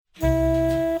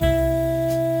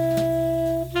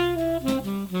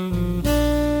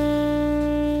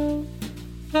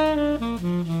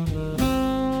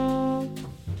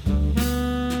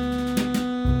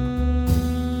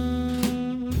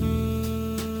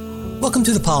Welcome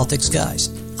to the Politics Guys.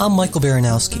 I'm Michael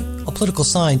Baranowski, a political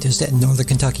scientist at Northern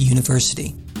Kentucky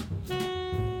University.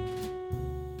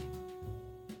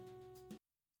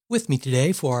 With me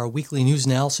today for our weekly news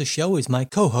analysis show is my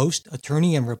co-host,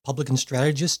 attorney and Republican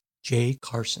strategist, Jay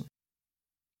Carson.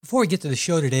 Before we get to the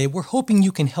show today, we're hoping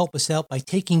you can help us out by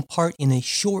taking part in a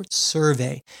short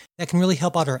survey that can really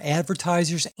help out our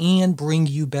advertisers and bring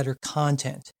you better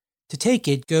content. To take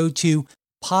it, go to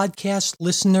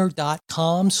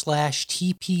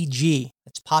podcastlistener.com/TPG.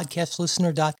 That's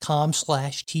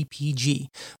podcastlistener.com/TPG.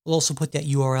 We'll also put that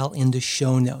URL in the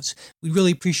show notes. We'd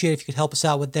really appreciate it if you could help us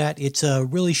out with that. It's a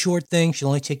really short thing. Should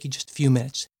only take you just a few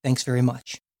minutes. Thanks very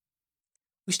much.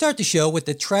 We start the show with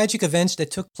the tragic events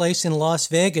that took place in Las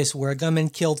Vegas, where a gunman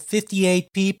killed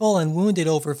 58 people and wounded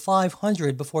over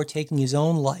 500 before taking his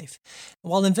own life.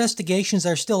 While investigations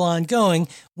are still ongoing,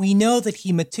 we know that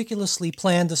he meticulously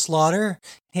planned the slaughter.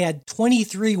 He had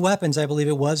 23 weapons, I believe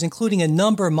it was, including a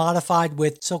number modified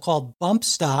with so-called bump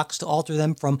stocks to alter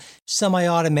them from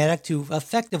semi-automatic to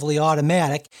effectively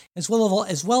automatic, as well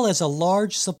as a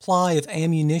large supply of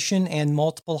ammunition and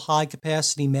multiple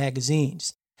high-capacity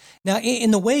magazines. Now,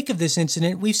 in the wake of this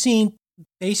incident, we've seen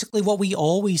basically what we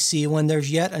always see when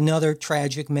there's yet another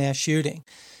tragic mass shooting.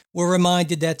 We're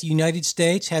reminded that the United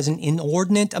States has an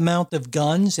inordinate amount of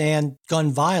guns and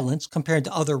gun violence compared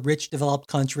to other rich, developed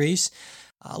countries.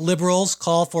 Liberals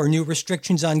call for new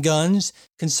restrictions on guns.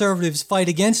 Conservatives fight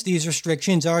against these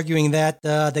restrictions, arguing that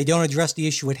they don't address the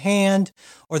issue at hand,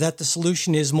 or that the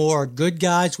solution is more good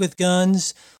guys with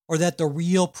guns, or that the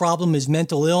real problem is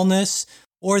mental illness,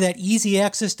 or that easy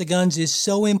access to guns is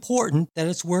so important that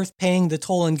it's worth paying the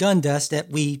toll in gun deaths that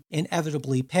we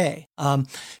inevitably pay.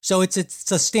 So it's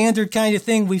a standard kind of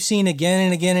thing we've seen again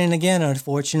and again and again,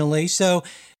 unfortunately. So,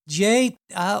 Jay,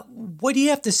 what do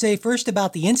you have to say first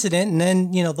about the incident and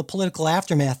then, the political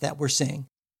aftermath that we're seeing?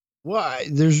 Well,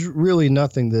 there's really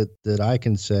nothing that I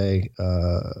can say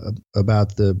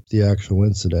about the actual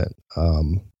incident.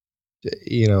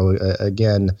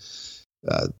 Again,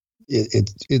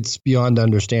 it's beyond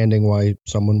understanding why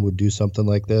someone would do something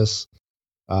like this.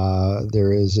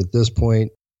 There is at this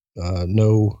point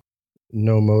no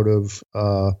motive.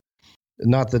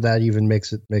 Not that even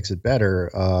makes it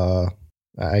better.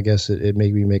 I guess it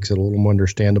maybe makes it a little more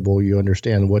understandable. You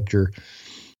understand what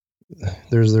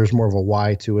there's more of a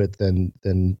why to it than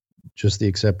just the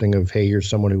accepting of, hey, here's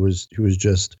someone who was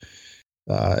just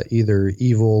either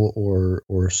evil or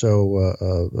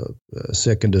so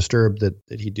sick and disturbed that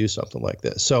he'd do something like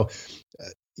this. So,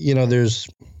 there's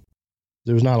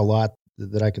not a lot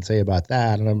that I can say about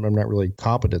that, and I'm not really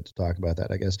competent to talk about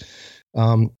that, I guess.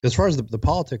 As far as the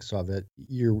politics of it,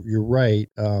 you're right.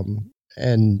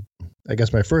 And I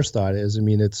guess my first thought is,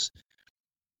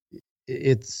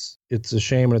 it's a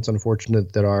shame and it's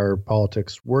unfortunate that our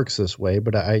politics works this way,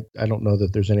 but I don't know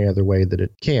that there's any other way that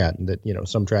it can, that,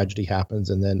 some tragedy happens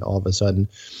and then all of a sudden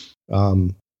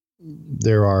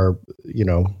there are,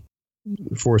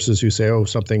 forces who say, oh,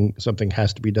 something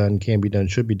has to be done, can be done,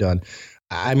 should be done.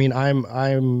 I'm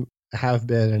have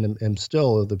been and am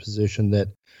still of the position that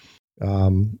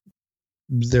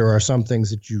there are some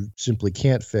things that you simply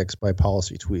can't fix by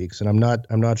policy tweaks. And I'm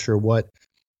not sure what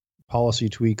policy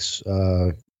tweaks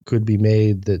could be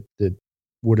made that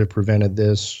would have prevented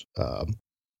this. I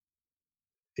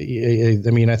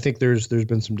think there's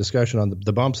been some discussion on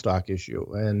the bump stock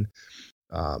issue, and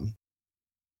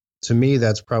to me,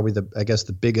 that's probably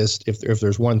the biggest. If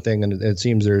there's one thing, and it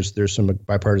seems there's some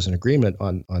bipartisan agreement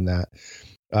on that,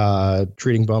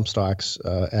 treating bump stocks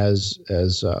as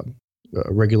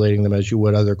regulating them as you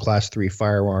would other Class 3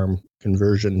 firearm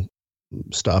conversion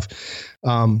stuff.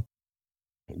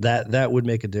 That would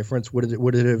make a difference.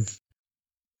 Would it have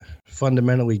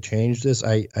fundamentally changed this?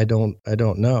 I don't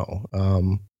know.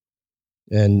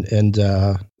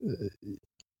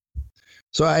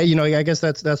 So I guess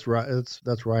that's right.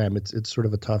 That's where I am. It's sort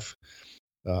of a tough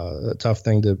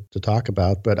thing to talk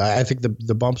about. But I think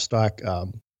the bump stock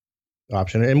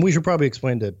option, and we should probably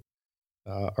explain to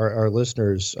our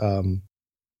listeners.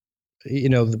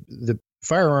 The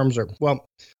firearms are, well,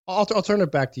 I'll turn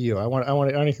it back to you. I want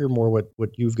to hear more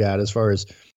what you've got as far as,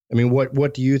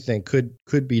 what do you think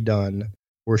could be done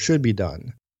or should be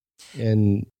done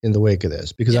in the wake of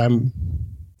this? Because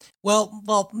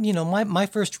Well, my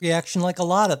first reaction, like a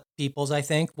lot of people's, I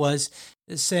think, was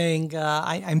saying,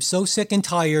 I'm so sick and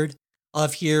tired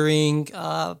of hearing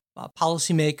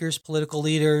policymakers, political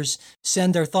leaders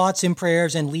send their thoughts and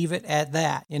prayers and leave it at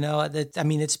that.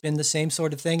 It's been the same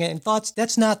sort of thing. And thoughts,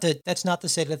 that's not to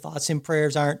say that thoughts and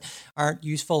prayers aren't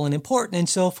useful and important and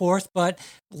so forth. But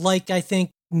like I think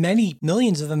many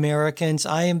millions of Americans,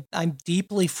 I'm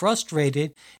deeply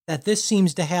frustrated that this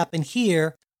seems to happen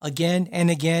here again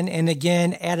and again and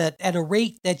again at a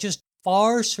rate that just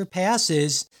far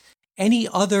surpasses any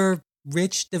other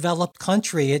rich developed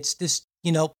country. It's this,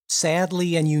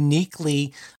 sadly and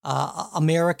uniquely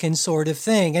American sort of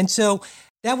thing. And so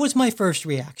that was my first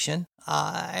reaction.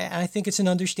 And I think it's an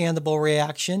understandable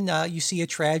reaction. You see a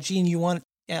tragedy and you want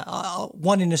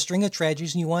one in a string of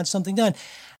tragedies and you want something done.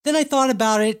 Then I thought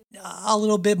about it a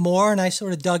little bit more, and I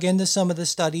sort of dug into some of the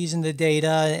studies and the data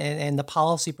and the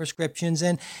policy prescriptions,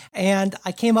 and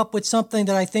I came up with something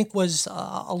that I think was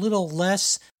a little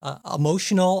less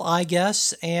emotional, I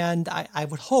guess, and I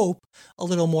would hope a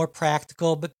little more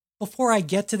practical. But before I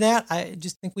get to that, I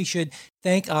just think we should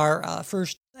thank our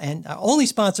first and our only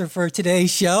sponsor for today's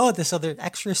show, this other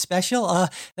extra special.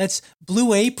 That's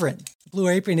Blue Apron. Blue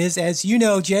Apron is, as you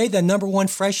know, Jay, the #1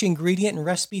 fresh ingredient and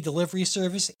recipe delivery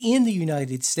service in the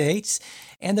United States.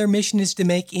 And their mission is to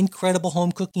make incredible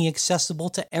home cooking accessible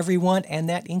to everyone. And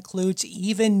that includes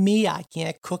even me. I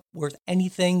can't cook worth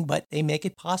anything, but they make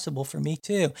it possible for me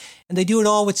too. And they do it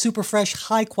all with super fresh,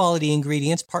 high quality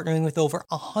ingredients, partnering with over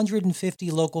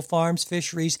 150 local farms,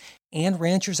 fisheries, and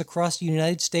ranchers across the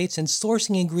United States, and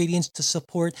sourcing ingredients to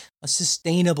support a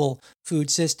sustainable food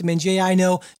system. And Jay, I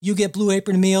know you get Blue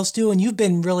Apron meals too, and you've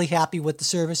been really happy with the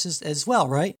services as well,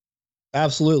 right?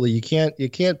 Absolutely. You can't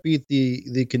beat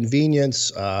the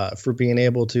convenience for being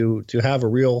able to have a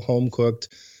real home cooked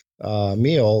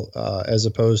meal as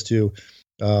opposed to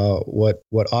what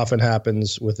often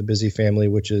happens with a busy family,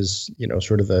 which is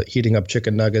sort of a heating up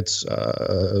chicken nuggets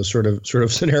sort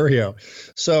of scenario.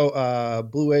 So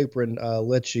Blue Apron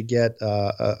lets you get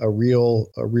a real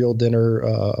dinner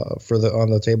on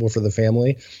the table for the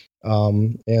family.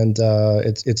 And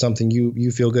it's something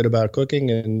you feel good about cooking,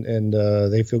 and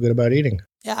they feel good about eating.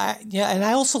 Yeah, and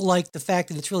I also like the fact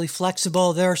that it's really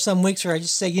flexible. There are some weeks where I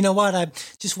just say, you know what, I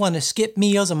just want to skip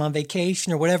meals. I'm on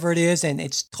vacation or whatever it is, and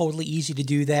it's totally easy to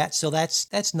do that. So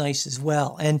that's nice as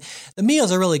well. And the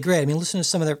meals are really great. I mean, listen to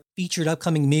some of their featured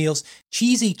upcoming meals: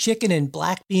 cheesy chicken and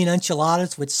black bean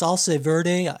enchiladas with salsa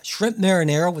verde, shrimp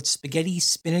marinara with spaghetti,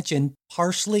 spinach, and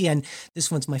parsley, and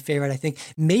this one's my favorite, I think,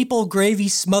 maple gravy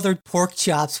smothered pork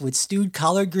chops with stewed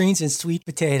collard greens and sweet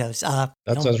potatoes. That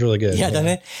sounds really good. Yeah, doesn't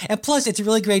it? And plus, it's a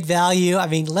really great value. I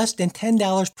mean, less than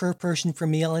 $10 per person per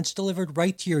meal, and it's delivered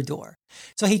right to your door.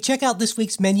 So, hey, check out this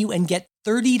week's menu and get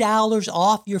 $30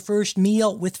 off your first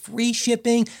meal with free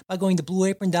shipping by going to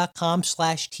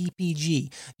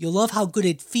blueapron.com/TPG. You'll love how good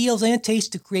it feels and tastes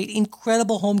to create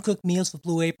incredible home-cooked meals with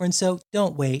Blue Apron, so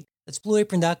don't wait. That's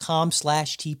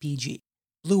blueapron.com/TPG.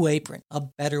 Blue Apron, a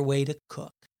better way to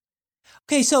cook.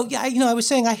 Okay, so yeah, I was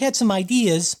saying I had some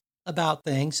ideas about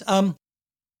things. And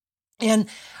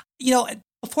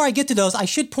before I get to those, I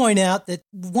should point out that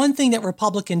one thing that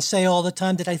Republicans say all the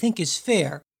time that I think is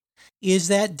fair is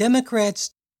that Democrats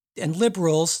and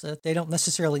liberals, that they don't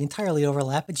necessarily entirely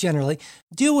overlap, but generally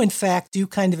do in fact do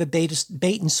kind of a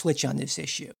bait and switch on this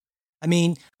issue. I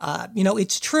mean,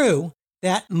 it's true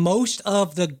that most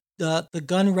of the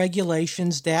gun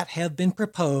regulations that have been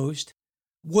proposed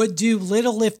would do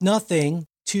little, if nothing,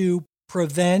 to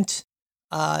prevent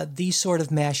these sort of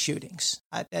mass shootings.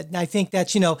 I think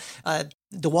that's,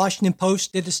 the Washington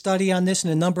Post did a study on this,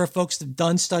 and a number of folks have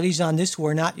done studies on this who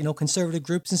are not, conservative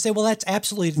groups, and say, well, that's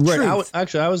absolutely the truth.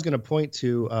 I was going to point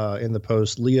to in the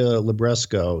Post, Leah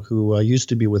Libresco, who used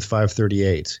to be with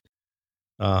 538.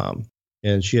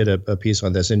 And she had a piece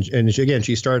on this. And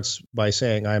she starts by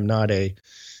saying, I'm not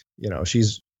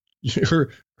she's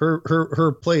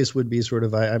her place would be sort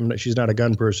of, she's not a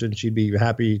gun person. She'd be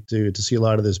happy to see a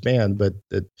lot of this banned, but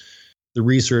the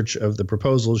research of the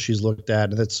proposals she's looked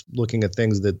at, and that's looking at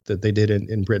things that they did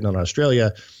in Britain and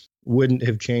Australia, wouldn't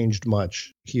have changed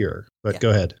much here. But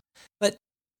Go ahead. But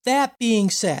that being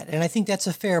said, and I think that's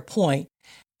a fair point,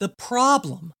 the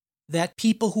problem that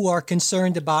people who are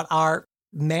concerned about our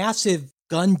massive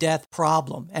gun death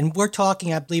problem, and we're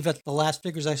talking, I believe at the last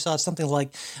figures I saw, something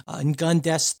like in gun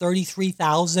deaths,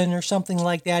 33,000 or something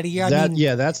like that a year.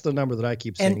 That's the number that I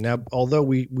keep saying. Now, although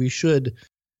we should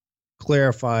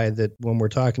clarify that when we're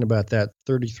talking about that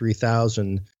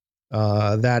 33,000,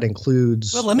 that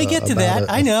includes let me get to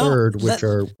that. I know third, which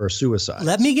are suicides.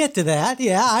 Let me get to that.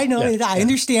 Yeah, I know. I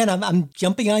understand. I'm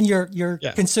jumping on your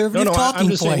conservative talking I'm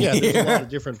just point. Saying, there's a lot of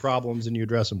different problems, and you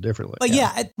address them differently. But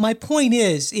my point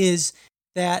is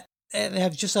that, and I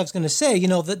was going to say,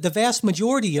 the vast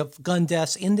majority of gun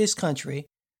deaths in this country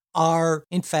are,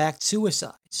 in fact,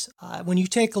 suicides. When you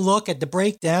take a look at the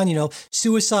breakdown,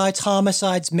 suicides,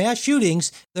 homicides, mass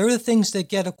shootings, they're the things that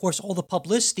get, of course, all the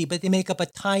publicity, but they make up a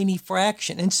tiny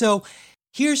fraction. And so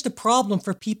here's the problem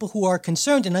for people who are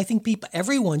concerned, and I think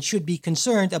everyone should be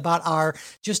concerned about our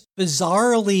just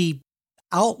bizarrely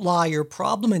outlier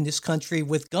problem in this country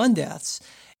with gun deaths,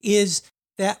 is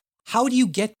that how do you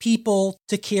get people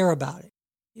to care about it?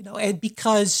 And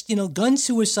because, gun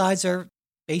suicides are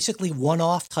basically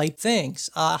one-off type things.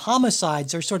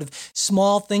 Homicides are sort of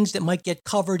small things that might get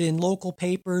covered in local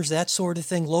papers, that sort of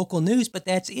thing, local news, but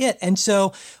that's it. And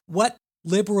so what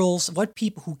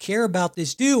people who care about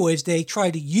this do is they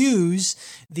try to use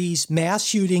these mass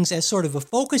shootings as sort of a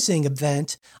focusing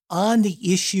event on the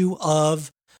issue of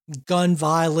gun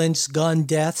violence, gun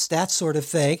deaths, that sort of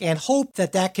thing, and hope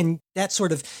that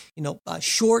sort of,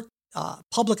 short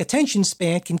public attention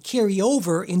span can carry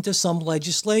over into some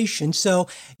legislation. So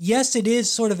yes, it is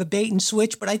sort of a bait and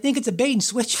switch, but I think it's a bait and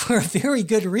switch for a very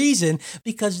good reason,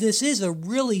 because this is a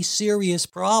really serious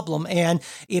problem. And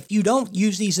if you don't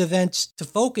use these events to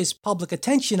focus public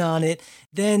attention on it,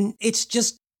 then it's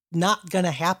just not going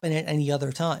to happen at any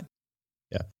other time.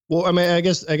 Yeah. Well, I mean, I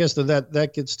guess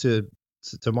that gets to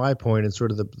my point, and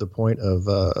sort of the point of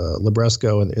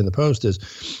Libresco in the Post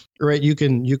is, right, you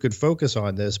could focus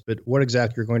on this, but what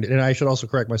exactly you're going to, and I should also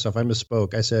correct myself, I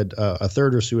misspoke. I said a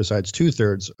third are suicides,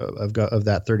 2/3 of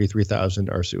that 33,000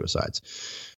 are suicides.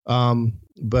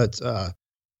 But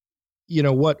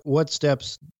what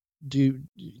steps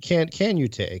can you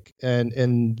take?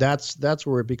 And that's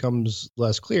where it becomes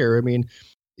less clear. I mean,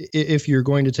 if you're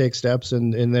going to take steps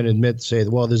and then say,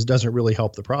 well, this doesn't really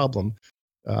help the problem,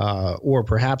 or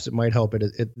perhaps it might help it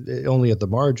only at the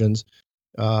margins.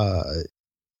 What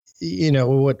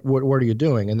are you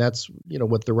doing? And that's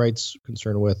what the right's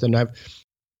concerned with. And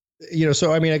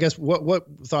so I mean, I guess what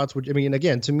thoughts would, I mean,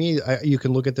 again, to me, you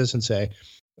can look at this and say,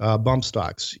 bump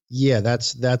stocks. Yeah,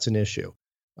 that's an issue.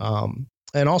 And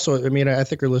also, I mean, I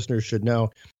think our listeners should know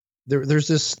there's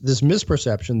this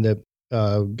misperception that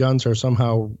guns are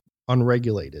somehow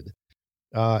unregulated.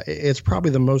 It's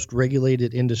probably the most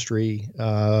regulated industry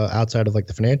outside of like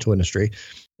the financial industry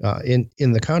in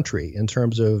the country in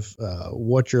terms of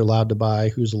what you're allowed to buy,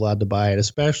 who's allowed to buy it,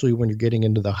 especially when you're getting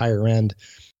into the higher end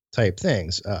type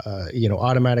things.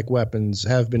 Automatic weapons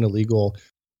have been illegal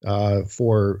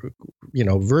for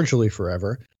virtually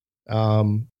forever,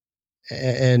 and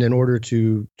in order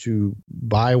to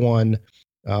buy one,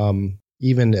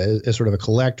 even as sort of a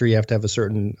collector, you have to have a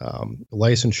certain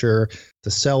licensure. To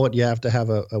sell it, you have to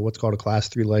have a what's called a Class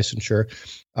 3 licensure.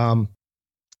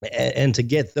 And to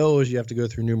get those, you have to go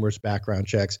through numerous background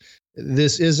checks.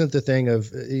 This isn't the thing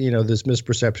of, this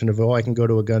misperception of, I can go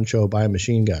to a gun show, buy a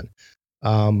machine gun.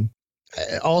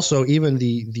 Also, even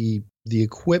the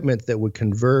equipment that would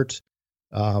convert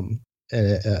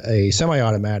a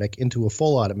semi-automatic into a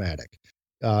full automatic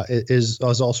is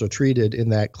also treated in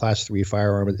that Class 3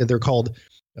 firearm. They're called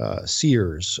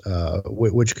Sears,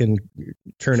 which can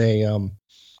turn a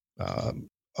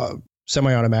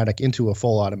semi-automatic into a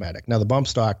full automatic. Now, the bump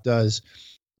stock does,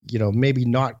 maybe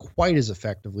not quite as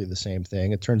effectively the same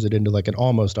thing. It turns it into like an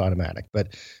almost automatic.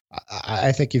 But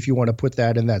I think if you want to put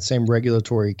that in that same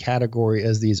regulatory category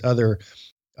as these other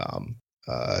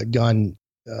gun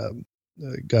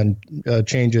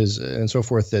changes and so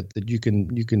forth that you can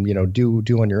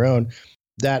do on your own,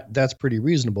 that's pretty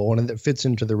reasonable, and that fits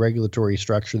into the regulatory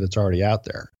structure that's already out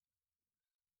there.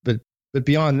 But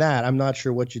beyond that, I'm not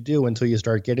sure what you do until you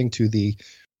start getting to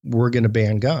we're going to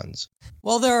ban guns.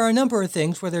 Well, there are a number of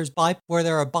things where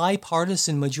there are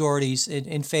bipartisan majorities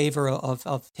in favor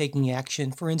of taking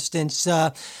action. For instance,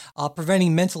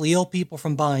 preventing mentally ill people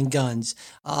from buying guns.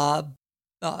 Let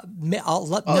me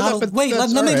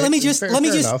just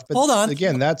hold on.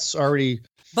 Again, that's already.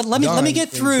 But let me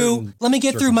get through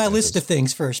my list of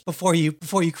things first before you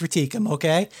critique them.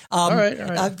 Okay. All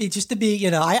right. Just to be,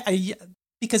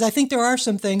 because I think there are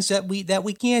some things that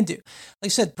we can do. Like I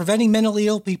said, preventing mentally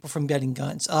ill people from getting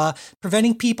guns,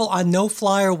 preventing people on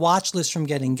no-flyer watch lists from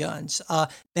getting guns,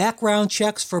 background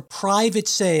checks for private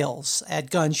sales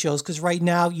at gun shows, because right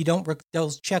now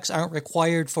those checks aren't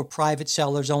required for private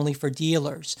sellers, only for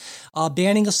dealers.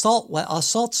 Banning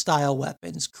assault-style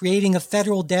weapons, creating a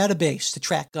federal database to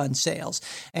track gun sales,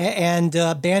 and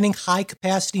banning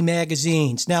high-capacity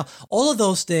magazines. Now, all of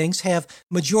those things have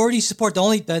majority support.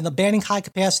 The banning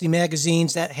high-capacity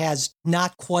magazines, that has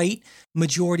not quite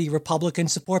majority Republican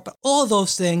support, but all of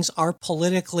those things are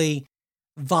politically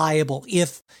viable.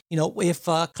 If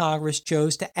Congress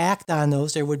chose to act on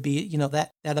those, there would be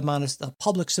that amount of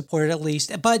public support at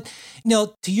least. But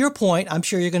to your point, I'm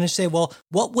sure you're going to say, well,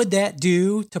 what would that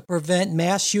do to prevent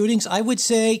mass shootings? I would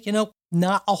say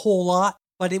not a whole lot,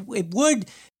 but it would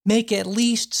make at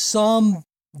least some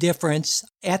difference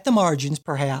at the margins,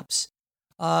 perhaps.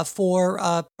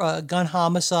 for gun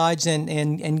homicides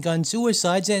and gun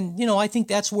suicides. And, I think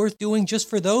that's worth doing just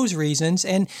for those reasons.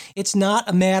 And it's not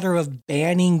a matter of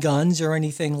banning guns or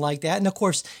anything like that. And of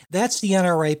course, that's the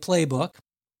NRA playbook,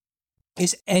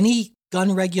 is any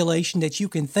gun regulation that you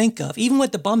can think of. Even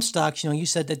with the bump stocks, you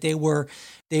said that they were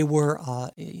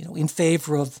in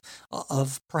favor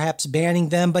of perhaps banning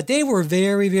them, but they were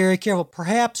very, very careful.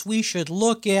 Perhaps we should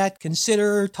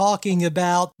consider talking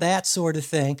about that sort of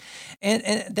thing.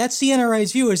 And that's the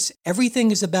NRA's view, is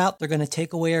everything is about, they're going to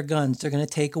take away our guns. They're going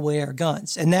to take away our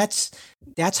guns. And that's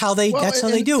how they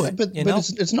do it. But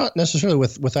it's not necessarily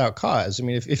without cause. I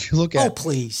mean, if you look at,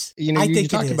 please, you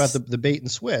talked about the bait and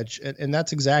switch, and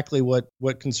that's exactly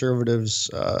what conservatives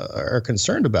are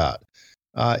concerned about,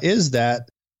 is that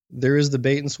there is the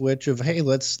bait and switch of, hey,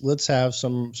 let's have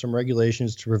some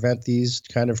regulations to prevent these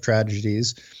kind of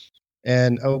tragedies.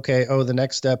 And the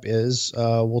next step is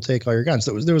we'll take all your guns.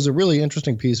 There was a really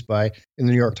interesting piece in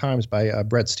the New York Times by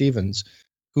Bret Stephens,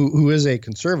 who is a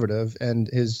conservative, and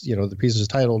his the piece is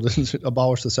titled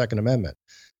 "Abolish the Second Amendment."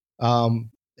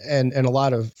 And a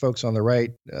lot of folks on the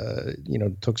right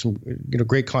took some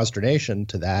great consternation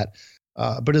to that.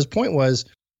 But his point was,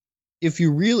 if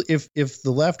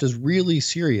the left is really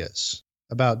serious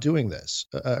about doing this,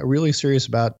 really serious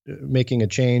about making a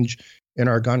change in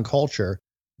our gun culture,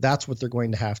 that's what they're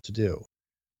going to have to do.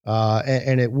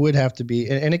 And it would have to be.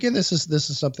 And again, this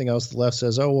is something else the left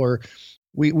says,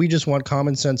 we just want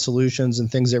common sense solutions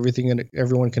and things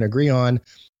everyone can agree on.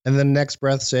 And then the next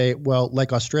breath say, well,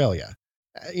 like Australia,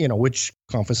 which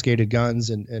confiscated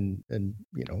guns and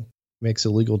makes it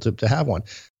illegal to have one.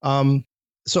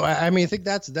 So I think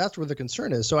that's where the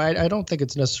concern is. So I don't think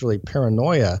it's necessarily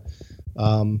paranoia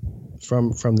from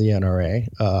the NRA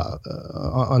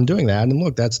on doing that. And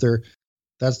look, that's their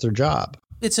job.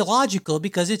 It's illogical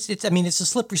because it's a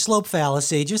slippery slope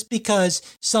fallacy. Just because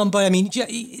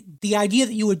the idea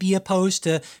that you would be opposed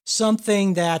to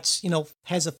something that's,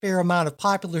 has a fair amount of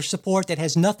popular support that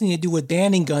has nothing to do with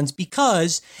banning guns,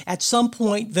 because at some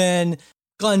point then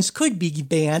guns could be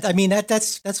banned. I mean,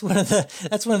 that's one of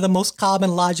the most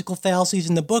common logical fallacies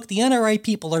in the book. The NRA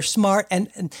people are smart, let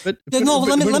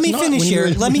me finish here.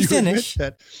 Let me finish.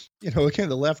 That, again,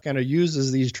 the left kind of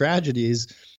uses these tragedies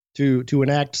to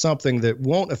enact something that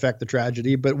won't affect the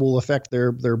tragedy, but will affect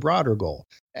their broader goal.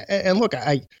 And look,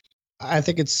 I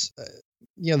think it's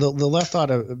the left ought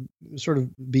to sort of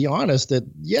be honest that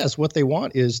yes, what they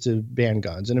want is to ban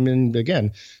guns. And I mean,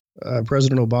 again,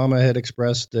 President Obama had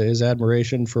expressed his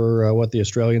admiration for what the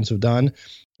Australians have done.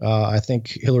 I think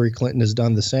Hillary Clinton has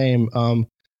done the same.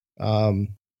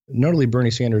 Notably,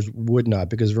 Bernie Sanders would not,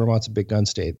 because Vermont's a big gun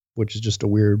state, which is just a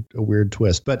weird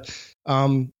twist. But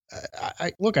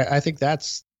I think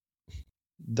that's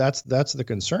the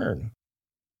concern.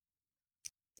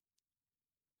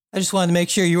 I just wanted to make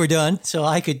sure you were done so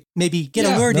I could maybe get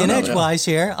a word in edgewise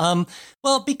here.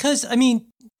 Because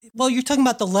you're talking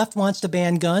about the left wants to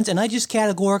ban guns, and I just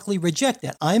categorically reject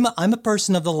that. I'm a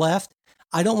person of the left.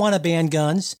 I don't want to ban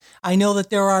guns. I know that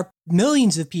there are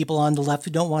millions of people on the left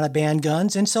who don't want to ban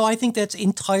guns, and so I think that's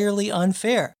entirely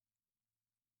unfair.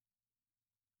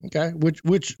 Okay,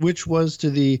 which was to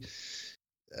the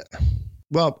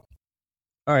well,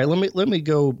 all right. Let me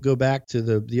go back to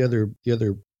the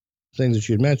other things that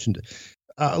you had mentioned.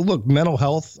 Look, mental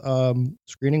health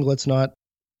screening. Let's not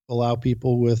allow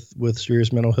people with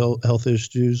serious mental health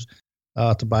issues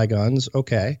to buy guns.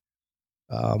 Okay,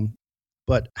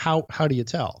 but how do you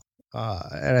tell?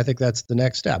 And I think that's the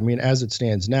next step. I mean, as it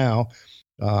stands now,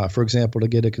 for example, to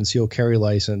get a concealed carry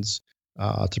license.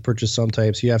 To purchase some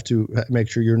types, you have to make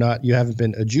sure you haven't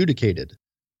been adjudicated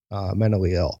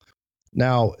mentally ill.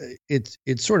 Now, it's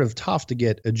sort of tough to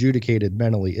get adjudicated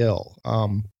mentally ill.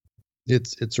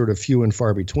 It's sort of few and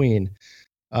far between.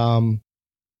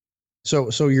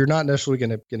 So you're not necessarily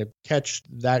going to catch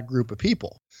that group of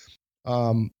people.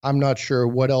 I'm not sure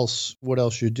what else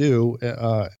you do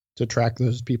to track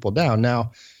those people down.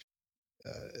 Now,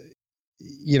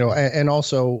 and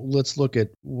also let's look at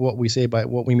what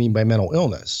we mean by mental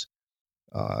illness.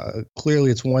 Clearly,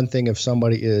 it's one thing if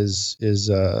somebody is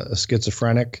a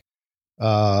schizophrenic.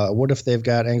 What if they've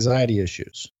got anxiety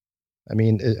issues? I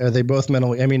mean, are they both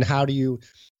mentally? I mean, how do you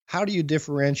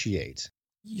differentiate?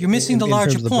 You're missing the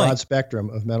larger point. The broad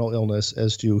spectrum of mental illness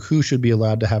as to who should be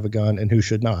allowed to have a gun and who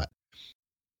should not.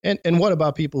 And what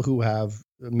about people who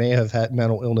may have had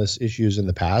mental illness issues in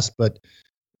the past, but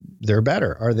they're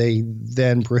better? Are they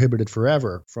then prohibited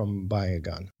forever from buying a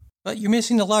gun? But you're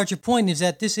missing the larger point is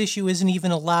that this issue isn't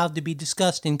even allowed to be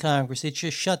discussed in Congress. It's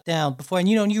just shut down before. And,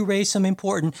 you raise some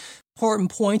important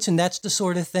points, and that's the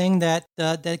sort of thing that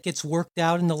that gets worked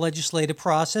out in the legislative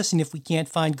process. And if we can't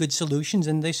find good solutions,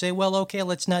 and they say, well, okay,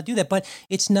 let's not do that. But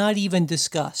it's not even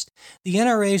discussed. The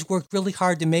NRA's worked really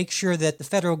hard to make sure that the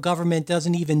federal government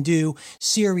doesn't even do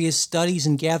serious studies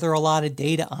and gather a lot of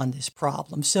data on this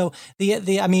problem. So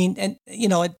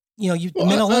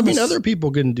other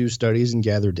people can do studies and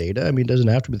gather data. I mean, it doesn't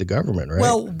have to be the government, right?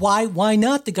 Well, why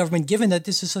not the government, given that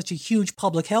this is such a huge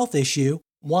public health issue?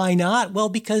 Why not? Well,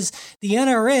 because the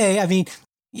NRA,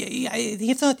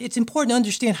 it's important to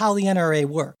understand how the NRA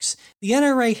works. The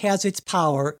NRA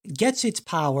gets its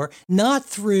power, not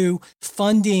through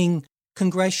funding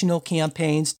congressional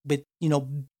campaigns with,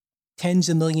 tens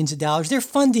of millions of dollars. Their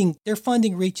funding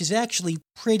reach is actually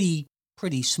pretty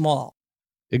small.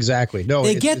 Exactly. No,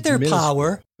 they get their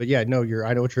power. But yeah, no,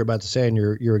 I know what you're about to say, and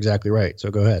you're exactly right.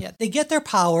 So go ahead. Yeah, they get their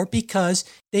power because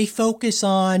they focus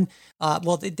on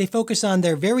they focus on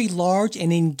their very large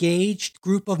and engaged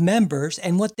group of members,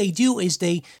 and what they do is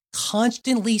they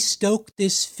constantly stoke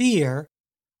this fear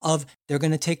of they're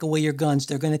going to take away your guns,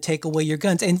 they're going to take away your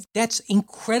guns, and that's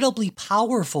incredibly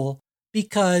powerful.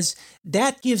 Because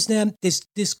that gives them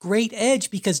this great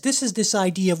edge, because this is this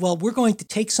idea of, well, we're going to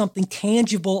take something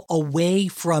tangible away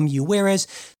from you. Whereas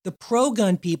the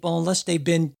pro-gun people, unless they've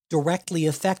been directly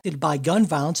affected by gun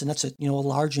violence, and that's a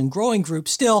large and growing group,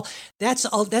 still that's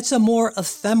a more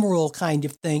ephemeral kind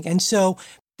of thing. And so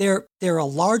there are a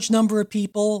large number of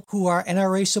people who are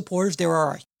NRA supporters. There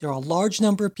are a large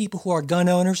number of people who are gun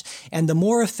owners. And the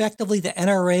more effectively the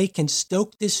NRA can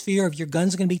stoke this fear of your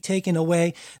guns are going to be taken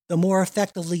away, the more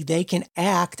effectively they can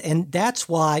act. And that's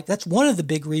one of the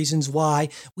big reasons why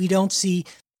we don't see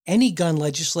any gun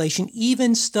legislation,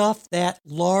 even stuff that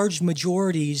large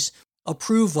majorities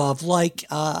approve of, like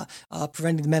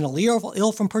preventing the mentally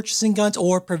ill from purchasing guns,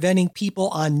 or preventing people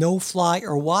on no-fly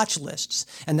or watch lists.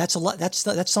 And that's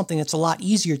something that's a lot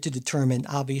easier to determine,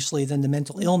 obviously, than the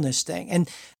mental illness thing. And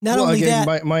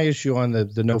my issue on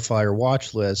the no-fly or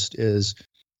watch list is,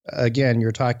 again,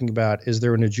 you're talking about, is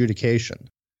there an adjudication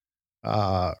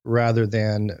rather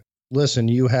than, listen,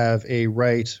 you have a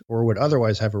right or would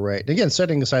otherwise have a right. Again,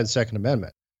 setting aside the Second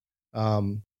Amendment.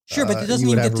 Sure, but it doesn't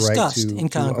even get discussed in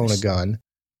Congress. To own a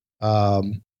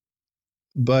gun.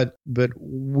 But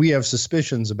we have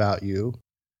suspicions about you.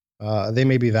 They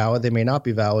may be valid, they may not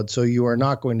be valid, so you are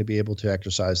not going to be able to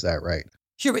exercise that right.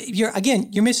 Sure, but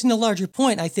you're missing the larger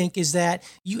point, I think, is that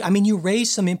you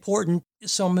raise some important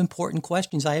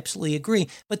questions. I absolutely agree,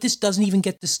 but this doesn't even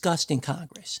get discussed in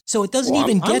Congress. So it doesn't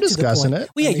even get to the point. It.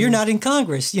 Well, yeah, you're not in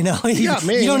Congress, you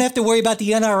don't have to worry about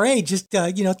the NRA just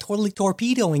totally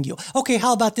torpedoing you. Okay,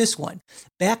 how about this one?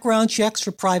 Background checks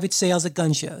for private sales at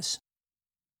gun shows.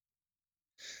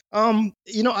 I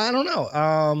don't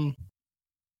know.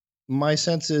 My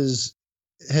sense is,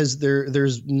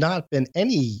 there's not been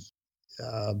any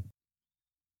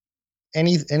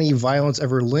violence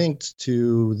ever linked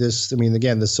to this. I mean,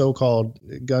 again, the so-called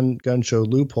gun show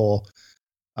loophole.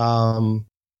 And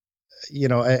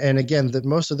again, that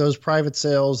most of those private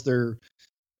sales, they're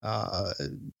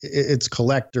it's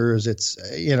collectors. It's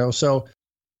so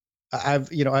at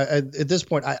this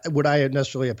point, would I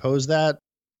necessarily oppose that?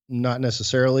 Not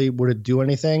necessarily. Would it do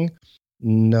anything?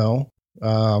 No.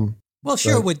 Well,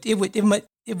 sure,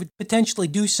 it would potentially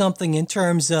do something in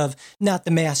terms of not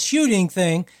the mass shooting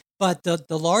thing, but the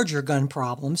larger gun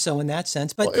problem. So in that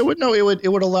sense, but it would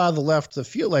allow the left to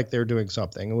feel like they're doing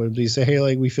something. It would be say, hey,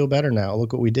 like, we feel better now.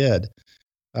 Look what we did.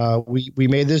 We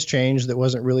made this change that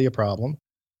wasn't really a problem.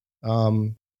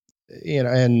 And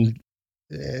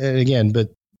again,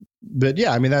 but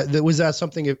yeah, I mean, that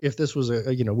something. If this was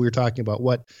we were talking about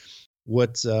what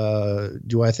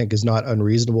do I think is not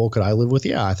unreasonable? Could I live with?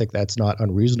 Yeah, I think that's not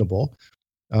unreasonable.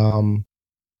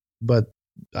 But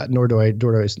nor do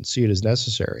I see it as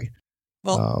necessary.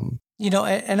 Well,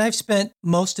 and I've spent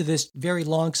most of this very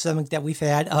long segment that we've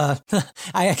had, I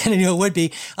kind of knew it would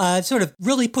be, sort of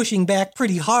really pushing back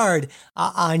pretty hard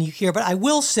on you here. But I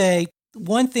will say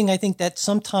one thing I think that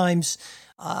sometimes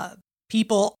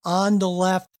people on the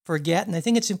left forget, and I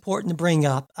think it's important to bring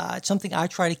up, it's something I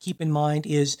try to keep in mind,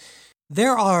 is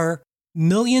there are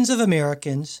millions of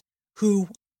Americans who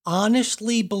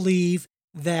honestly believe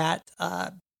that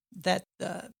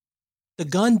the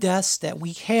gun deaths that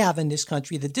we have in this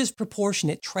country, the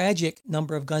disproportionate, tragic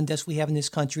number of gun deaths we have in this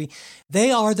country,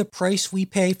 they are the price we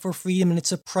pay for freedom, and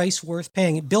it's a price worth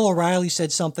paying. Bill O'Reilly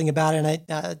said something about it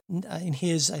in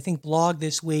his, I think, blog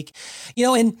this week.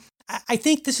 And I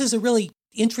think this is a really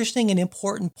interesting and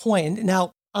important point. And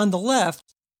now, on the left,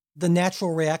 the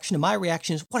natural reaction, and my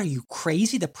reaction is, what, are you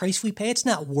crazy? The price we pay, it's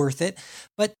not worth it.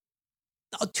 But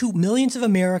to millions of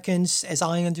Americans, as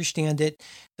I understand it,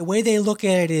 the way they look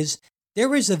at it is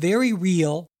there is a very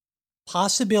real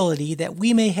possibility that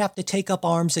we may have to take up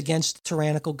arms against the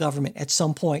tyrannical government at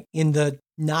some point in the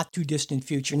not too distant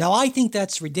future. Now, I think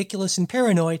that's ridiculous and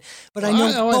paranoid, but I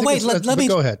know. Let me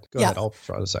go ahead. Go ahead. I'll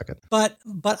try in a second. But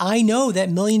I know that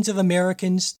millions of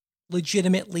Americans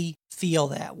legitimately feel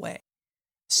that way.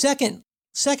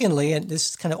 Secondly, and this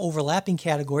is kind of overlapping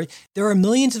category, there are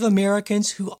millions of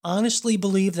Americans who honestly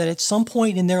believe that at some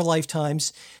point in their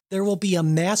lifetimes, there will be a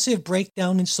massive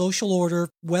breakdown in social order,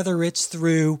 whether it's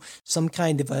through some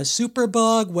kind of a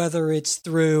superbug, whether it's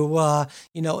through,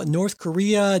 North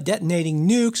Korea detonating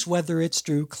nukes, whether it's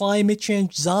through climate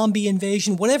change, zombie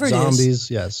invasion, whatever it is.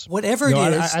 Zombies, yes. Whatever it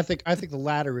is. I think the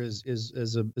latter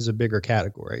is a bigger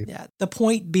category. Yeah. The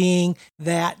point being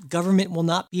that government will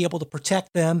not be able to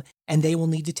protect them, and they will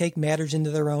need to take matters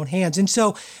into their own hands. And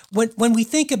so when we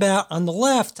think about on the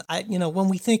left, when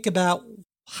we think about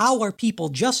how are people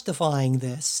justifying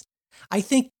this, I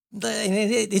think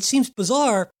it seems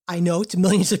bizarre, I know, to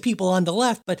millions of people on the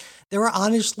left, but there are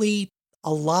honestly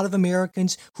a lot of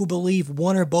Americans who believe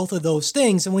one or both of those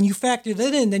things. And when you factor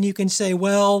that in, then you can say,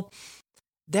 well,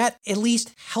 that at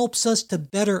least helps us to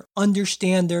better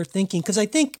understand their thinking. Because I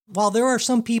think while there are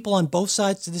some people on both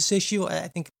sides of this issue, I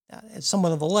think as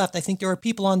someone on the left, I think there are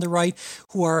people on the right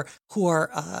who are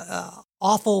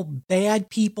awful, bad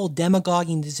people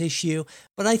demagoguing this issue.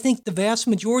 But I think the vast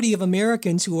majority of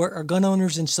Americans who are gun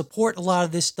owners and support a lot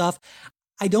of this stuff,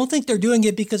 I don't think they're doing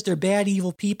it because they're bad,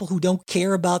 evil people who don't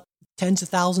care about tens of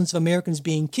thousands of Americans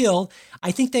being killed.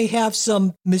 I think they have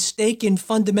some mistaken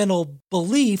fundamental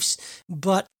beliefs,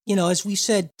 but, as we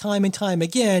said time and time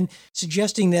again,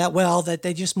 suggesting that, well, that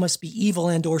they just must be evil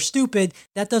and or stupid,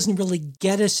 that doesn't really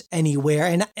get us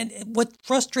anywhere. And what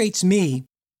frustrates me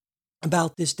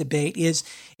about this debate is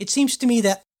it seems to me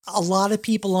that a lot of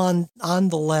people on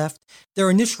the left, their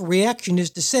initial reaction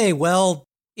is to say, well,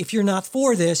 if you're not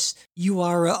for this, you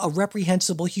are a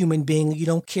reprehensible human being. You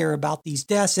don't care about these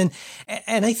deaths. And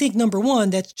I think, number one,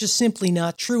 that's just simply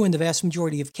not true in the vast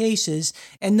majority of cases.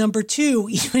 And number two,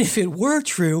 even if it were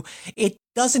true, it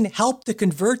doesn't help to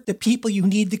convert the people you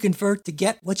need to convert to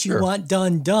get what you want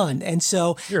done. And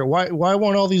so, why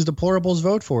won't all these deplorables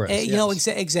vote for us?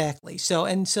 Exactly. So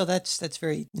that's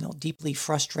very deeply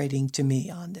frustrating to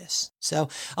me on this. So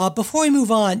before we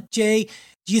move on, Jay,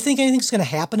 do you think anything's going to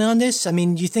happen on this? I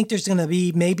mean, do you think there's going to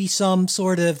be maybe some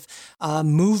sort of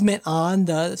movement on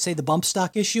the bump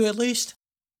stock issue at least?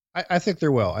 I think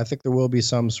there will. I think there will be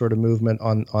some sort of movement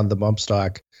on the bump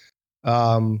stock.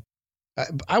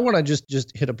 I want to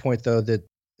just hit a point though that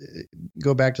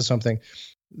go back to something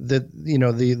that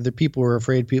the people are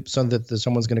afraid that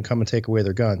someone's going to come and take away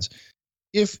their guns.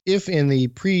 If in the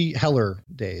pre-Heller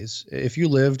days, if you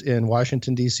lived in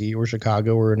Washington, D.C. or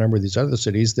Chicago or a number of these other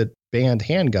cities that banned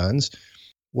handguns,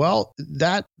 well,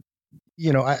 that,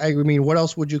 I mean, what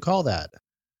else would you call that?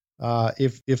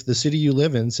 If the city you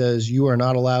live in says you are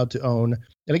not allowed to own,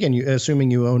 and again, assuming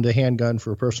you owned a handgun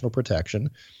for personal protection,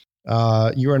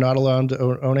 you are not allowed to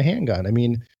own a handgun. I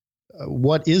mean,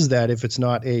 what is that if it's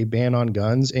not a ban on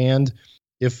guns? And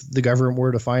if the government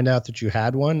were to find out that you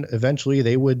had one, eventually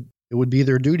it would be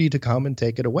their duty to come and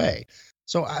take it away.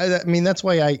 So I mean, that's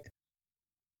why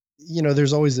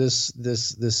there's always this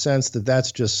sense that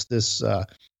that's just this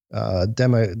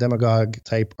demagogue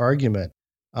type argument.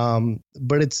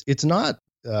 But it's not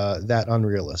that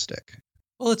unrealistic.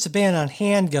 Well, it's a ban on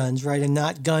handguns, right, and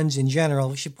not guns in general.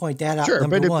 We should point that out. Sure,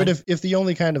 but if the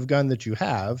only kind of gun that you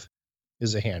have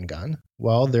is a handgun,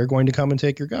 well, they're going to come and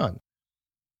take your gun.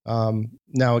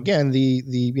 Now, again,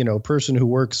 the person who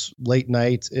works late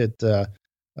night at a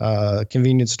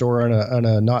convenience store on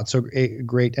a not so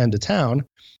great end of town,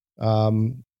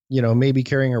 maybe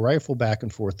carrying a rifle back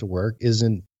and forth to work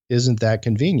isn't that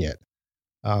convenient.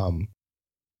 The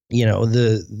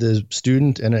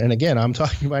student, and again, I'm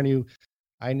talking about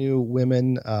I knew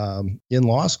women in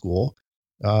law school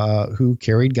who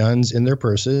carried guns in their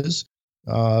purses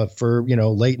for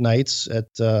late nights at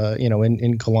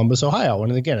in Columbus, Ohio.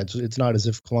 And again, it's not as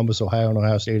if Columbus, Ohio, and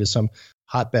Ohio State is some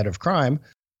hotbed of crime,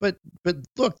 but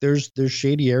look, there's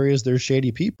shady areas, there's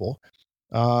shady people,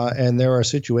 and there are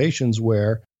situations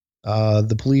where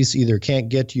the police either can't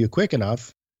get to you quick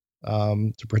enough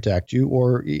to protect you,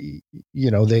 or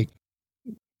they.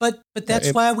 But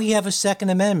that's why we have a Second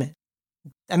Amendment.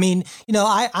 I mean,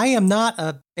 I am not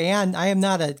a ban. I am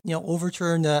not a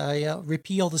overturn,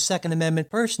 repeal the Second Amendment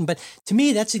person. But to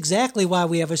me, that's exactly why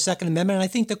we have a Second Amendment. And I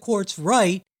think the court's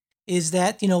right is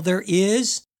that there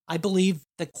is I believe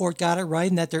the court got it right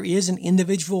and that there is an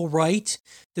individual right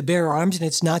to bear arms, and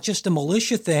it's not just a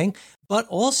militia thing, but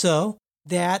also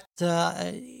that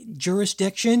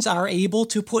jurisdictions are able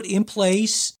to put in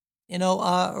place,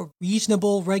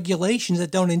 reasonable regulations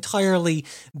that don't entirely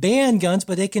ban guns,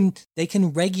 but they can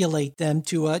regulate them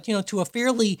to a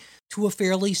fairly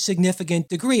significant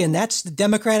degree, and that's the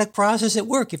democratic process at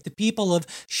work. If the people of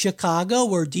Chicago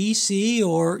or D.C.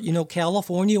 or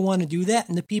California want to do that,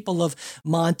 and the people of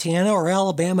Montana or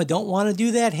Alabama don't want to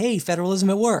do that, hey, federalism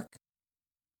at work.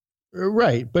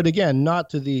 Right, but again,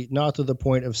 not to the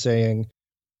point of saying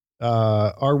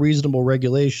our reasonable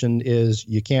regulation is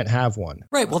you can't have one.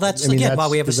 Right. Well, that's why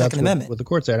we have a Second Amendment. What the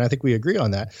court said, and I think we agree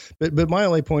on that. But my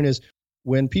only point is,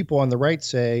 when people on the right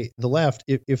say the left,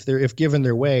 if given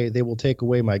their way, they will take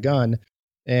away my gun,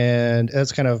 and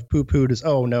that's kind of poo-pooed as,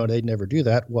 oh no, they'd never do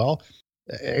that. Well,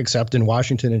 except in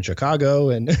Washington and Chicago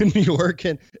and New York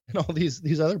and all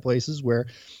these other places where,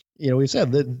 we've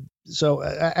said that. So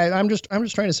I'm just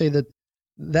trying to say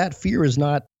that fear is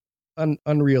not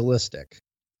unrealistic.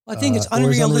 I think it's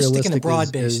unrealistic in a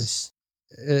broad basis,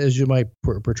 as you might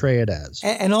portray it as.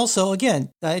 And also, again,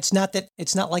 it's not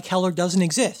like Heller doesn't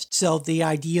exist. So the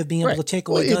idea of being able to take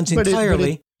away guns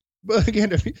entirely. But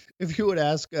again, if you would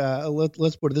ask,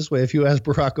 let's put it this way: if you ask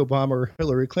Barack Obama or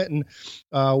Hillary Clinton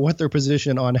what their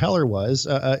position on Heller was,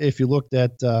 if you looked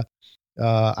at,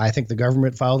 I think the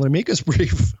government filed an amicus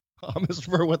brief as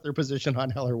for what their position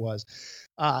on Heller was.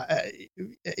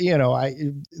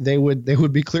 They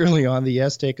would be clearly on the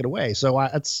yes, take it away. So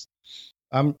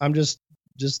I'm just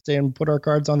saying, put our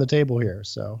cards on the table here.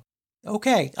 So.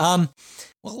 Okay.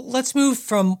 Well, let's move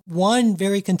from one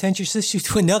very contentious issue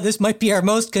to another. This might be our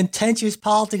most contentious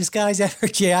politics guys ever,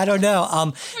 Jay. I don't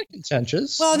know.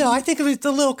 Contentious? Well, no, I think it's a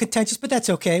little contentious, but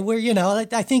that's okay.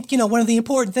 I think, one of the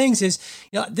important things is,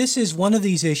 this is one of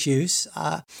these issues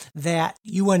that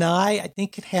you and I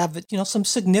think could have, some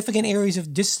significant areas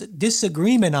of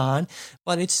disagreement on,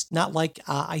 but it's not like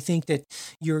I think that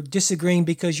you're disagreeing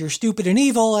because you're stupid and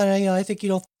evil. And I think you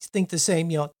don't think the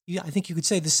same, I think you could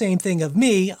say the same thing of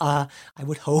me. I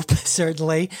would hope,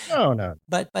 certainly. Oh, no.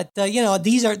 But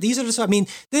these are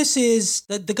this is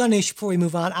the gun issue. Before we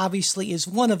move on, obviously, is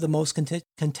one of the most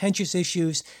contentious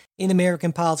issues in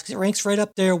American politics. It ranks right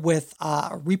up there with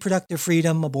reproductive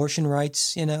freedom, abortion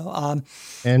rights, and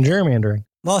gerrymandering.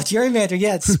 Well, gerrymandering.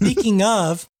 Yeah. Speaking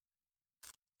of.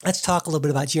 Let's talk a little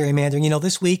bit about gerrymandering.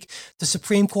 This week, the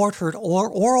Supreme Court heard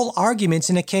oral arguments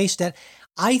in a case that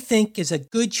I think is a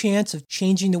good chance of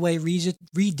changing the way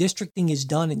redistricting is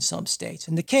done in some states.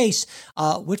 And the case,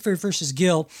 Whitford versus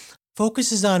Gill,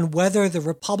 focuses on whether the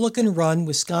Republican-run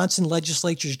Wisconsin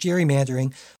legislature's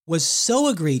gerrymandering was so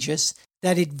egregious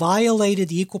that it violated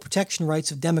the equal protection rights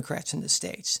of Democrats in the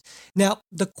states. Now,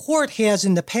 the court has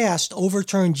in the past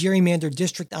overturned gerrymandered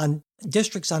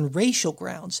districts on racial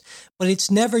grounds, but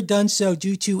it's never done so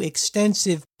due to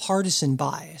extensive partisan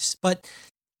bias. But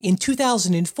in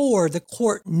 2004, the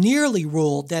court nearly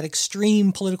ruled that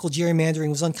extreme political gerrymandering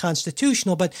was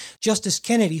unconstitutional, but Justice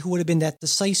Kennedy, who would have been that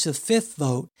decisive fifth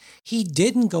vote, he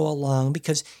didn't go along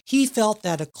because he felt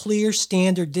that a clear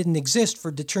standard didn't exist for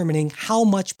determining how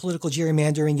much political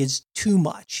gerrymandering is too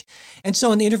much. And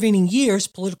so in the intervening years,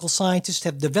 political scientists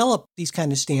have developed these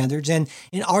kind of standards, and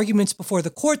in arguments before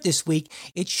the court this week,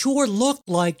 it sure looked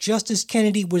like Justice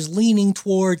Kennedy was leaning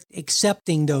toward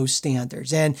accepting those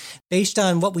standards. And based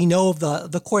on what we know of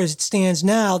the court as it stands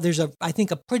now, there's I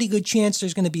think a pretty good chance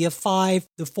there's going to be a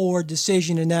 5-4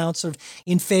 decision announced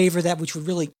in favor that, which would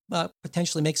really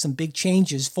potentially make some big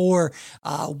changes for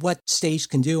what states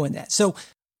can do in that. So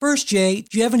first, Jay,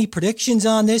 do you have any predictions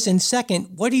on this? And second,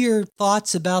 what are your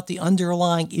thoughts about the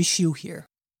underlying issue here?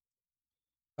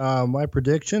 My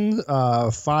prediction,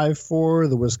 5-4,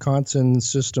 the Wisconsin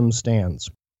system stands.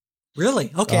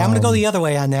 Really? Okay, I'm going to go the other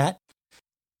way on that.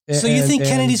 So you think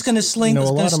Kennedy's going to stay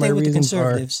with the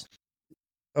conservatives?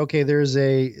 Okay, there is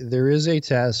a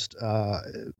test,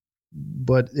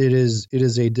 but it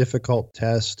is a difficult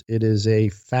test. It is a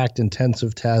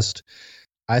fact-intensive test.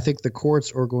 I think the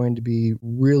courts are going to be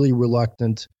really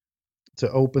reluctant to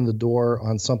open the door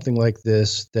on something like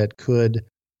this that could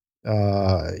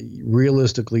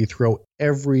realistically throw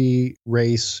every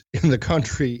race in the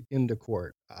country into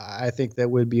court. I think that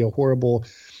would be a horrible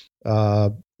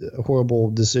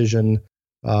decision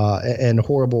and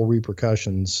horrible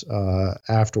repercussions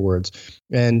afterwards.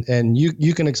 And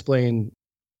you can explain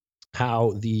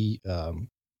how and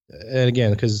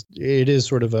again, because it is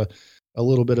sort of a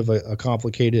little bit of a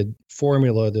complicated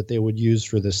formula that they would use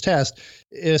for this test.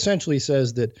 It essentially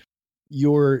says that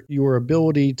your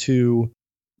ability to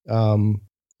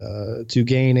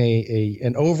gain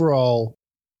an overall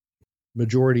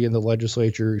majority in the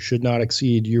legislature should not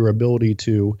exceed your ability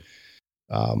to,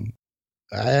 and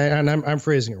I'm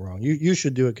phrasing it wrong. You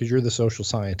should do it because you're the social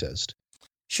scientist.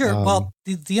 Sure. Well,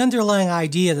 the underlying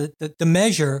idea, that the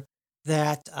measure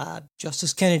that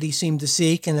Justice Kennedy seemed to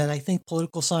seek, and that I think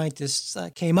political scientists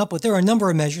came up with, there are a number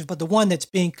of measures, but the one that's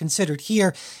being considered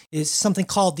here is something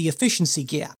called the efficiency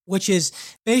gap, which is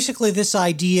basically this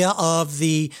idea of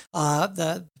the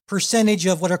percentage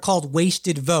of what are called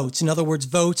wasted votes. In other words,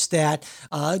 votes that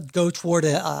go toward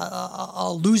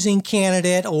a losing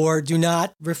candidate or do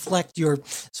not reflect your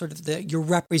sort of your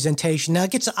representation. Now,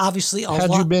 it gets obviously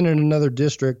Had you been in another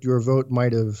district, your vote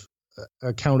might have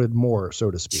accounted more, so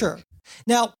to speak. Sure.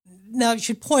 Now you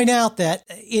should point out that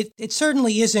it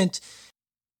certainly isn't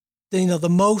the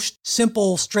most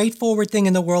simple, straightforward thing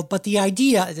in the world, but the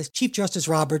idea, as Chief Justice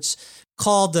Roberts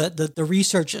called the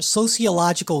research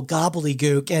sociological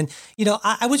gobbledygook, and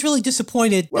I was really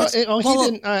disappointed. Well, he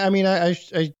didn't. I mean, I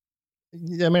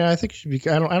think it should be.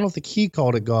 I don't think he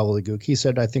called it gobbledygook. He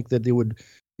said, I think that it would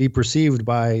be perceived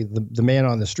by the man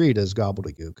on the street as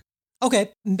gobbledygook.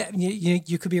 Okay,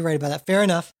 you could be right about that. Fair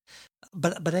enough.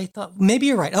 But I thought maybe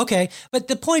you're right. Okay, but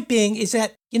the point being is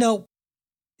that it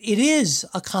is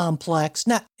a complex.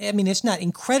 It's not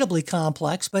incredibly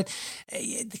complex, but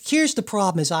here's the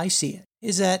problem as I see it,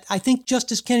 is that I think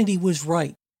Justice Kennedy was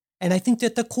right. And I think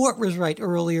that the court was right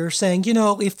earlier saying,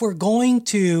 if we're going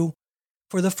to,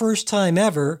 for the first time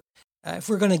ever, if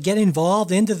we're going to get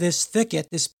involved into this thicket,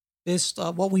 this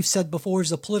what we've said before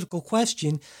is a political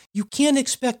question, you can't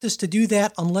expect us to do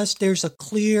that unless there's a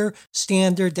clear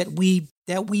standard that we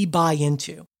buy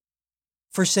into.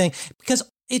 For saying, because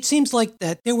it seems like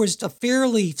that there was a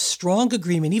fairly strong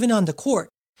agreement, even on the court,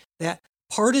 that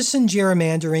partisan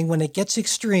gerrymandering, when it gets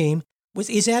extreme,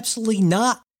 is absolutely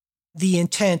not the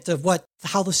intent of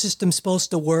how the system's supposed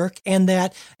to work, and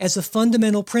that as a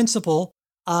fundamental principle,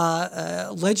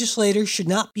 legislators should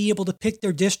not be able to pick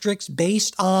their districts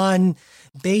based on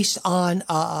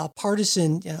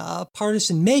partisan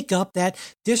makeup. That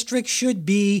districts should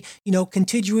be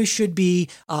contiguous, should be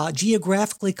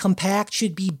geographically compact,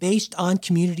 should be based on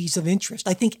communities of interest.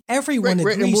 I think everyone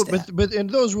agrees that. But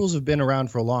those rules have been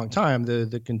around for a long time.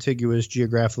 The contiguous,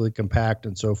 geographically compact,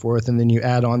 and so forth. And then you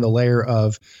add on the layer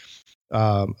of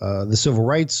the civil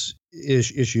rights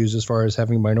issues as far as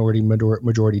having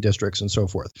majority districts and so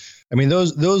forth. I mean,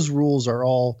 those rules are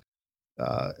all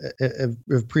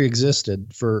have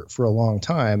pre-existed for a long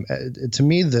time. To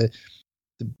me, the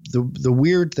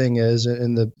weird thing is,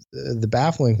 and the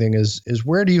baffling thing is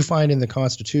where do you find in the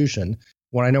Constitution?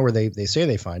 Well, I know where they say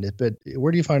they find it, but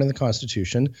where do you find in the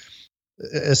Constitution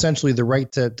essentially the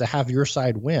right to have your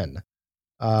side win?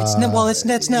 That's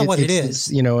not what it is.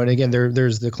 And again,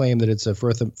 there's the claim that it's a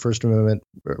First Amendment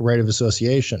right of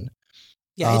association.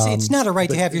 Yeah, it's not a right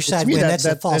to have your side win. That's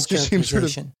a false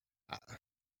characterization.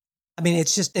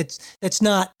 That's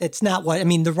not what I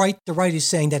mean. The right is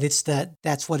saying that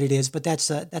that's what it is, but that's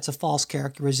a false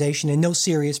characterization, and no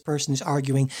serious person is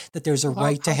arguing that there's a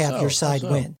right to have your side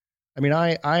win. I mean,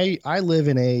 I live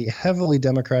in a heavily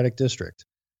Democratic district.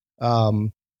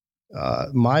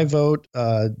 My vote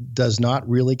does not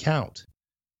really count.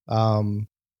 To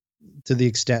the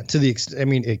extent, I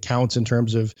mean, it counts in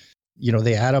terms of,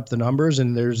 they add up the numbers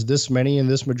and there's this many in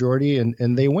this majority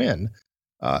and they win.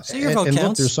 So your vote counts.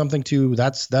 Look, there's something to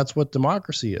that's what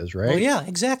democracy is, right? Well, yeah,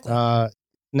 exactly.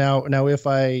 Now, if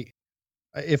I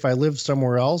lived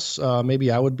somewhere else,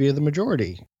 maybe I would be the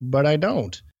majority, but I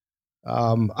don't.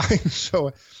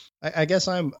 So I guess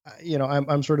I'm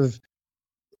sort of.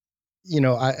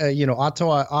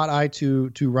 Ought I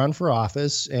to run for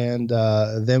office, and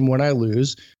then when I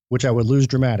lose, which I would lose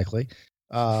dramatically,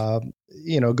 go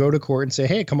to court and say,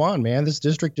 hey, come on, man, this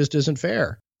district just isn't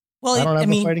fair. Well, I don't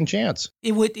have a fighting chance.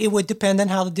 It would depend on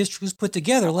how the district was put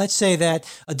together. Let's say that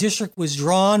a district was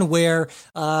drawn where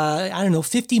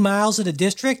 50 miles of the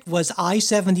district was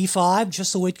I-75,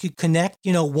 just so it could connect,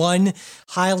 one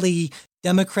highly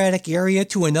Democratic area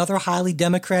to another highly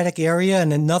Democratic area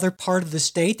in another part of the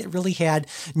state that really had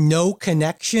no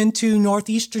connection to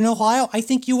Northeastern Ohio. I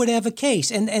think you would have a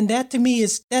case. And that to me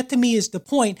is the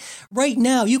point. Right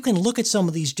now, you can look at some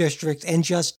of these districts and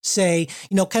just say,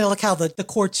 kind of like how the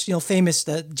court's, famous,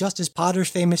 Justice Potter's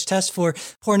famous test for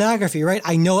pornography, right?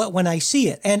 I know it when I see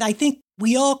it. And I think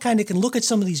we all kind of can look at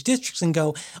some of these districts and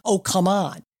go, oh, come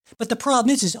on. But the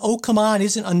problem is oh, come on,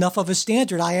 isn't enough of a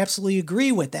standard. I absolutely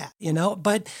agree with that,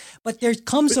 but there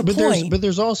comes a point. But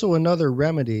there's also another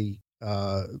remedy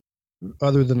other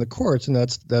than the courts, and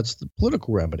that's the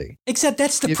political remedy. Except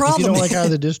that's the problem. If you don't like how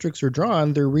the districts are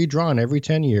drawn, they're redrawn every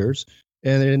 10 years.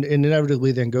 and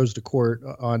inevitably then goes to court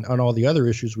on all the other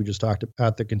issues we just talked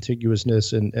about, the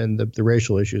contiguousness and the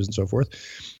racial issues and so forth.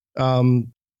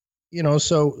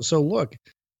 So look,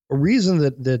 a reason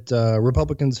that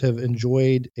Republicans have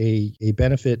enjoyed a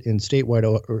benefit in statewide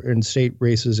or in state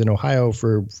races in Ohio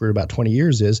for about 20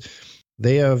 years is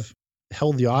they have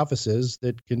held the offices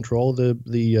that control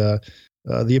the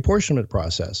apportionment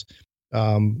process.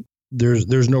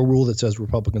 There's no rule that says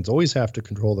Republicans always have to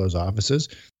control those offices.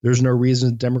 There's no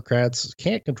reason Democrats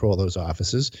can't control those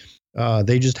offices.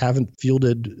 They just haven't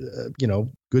fielded,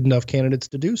 good enough candidates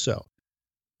to do so.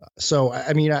 So,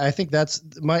 I mean, I think that's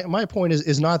my point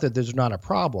is not that there's not a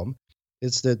problem.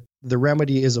 It's that the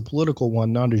remedy is a political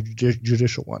one, not a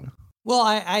judicial one. Well,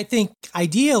 I think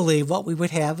ideally what we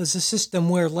would have is a system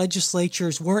where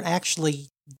legislatures weren't actually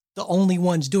the only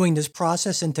ones doing this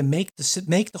process, and to make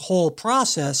the whole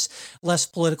process less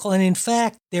political. And in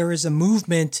fact, there is a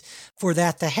movement for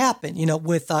that to happen,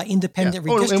 with independent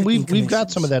redistricting and we've got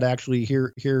some of that actually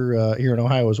here in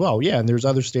Ohio as well. Yeah, and there's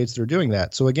other states that are doing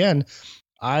that. So again,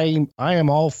 I am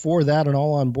all for that and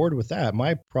all on board with that.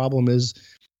 My problem is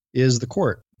the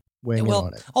court weighing in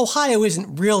on it. Ohio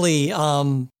isn't really.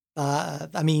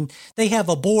 They have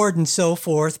a board and so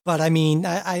forth, but I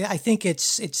think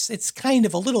it's kind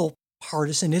of a little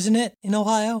partisan, isn't it, in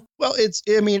Ohio? Well, it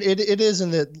is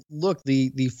in that. Look,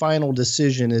 the final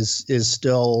decision is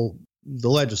still the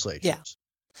legislature.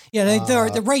 Yeah.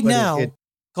 They're right now.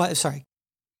 Go ahead, sorry.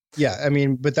 Yeah,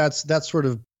 but that's sort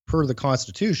of per the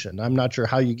Constitution. I'm not sure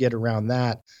how you get around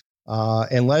that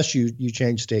unless you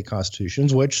change state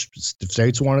constitutions, which if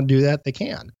states want to do that, they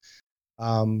can.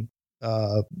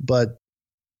 But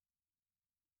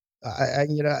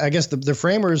I guess the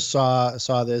framers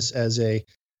saw this as a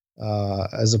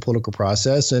political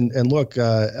process, and look,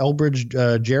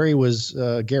 Elbridge, Jerry was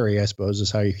Gary, I suppose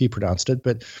is how he pronounced it,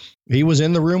 but he was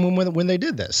in the room when they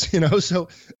did this, so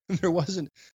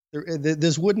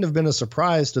this wouldn't have been a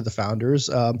surprise to the founders,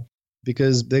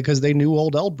 because they knew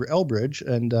old Elbridge,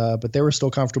 and but they were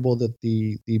still comfortable that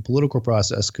the political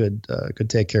process could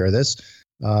take care of this.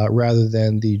 Rather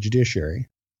than the judiciary.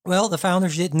 Well, the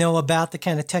founders didn't know about the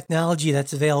kind of technology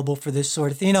that's available for this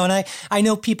sort of thing. And I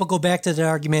know people go back to the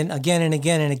argument again and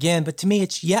again and again, but to me,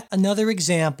 it's yet another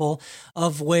example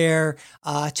of where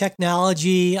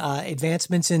technology,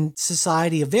 advancements in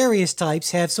society of various types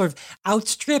have sort of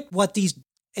outstripped what these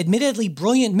admittedly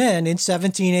brilliant men in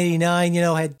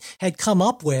 1789, had come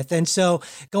up with. And so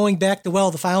going back to,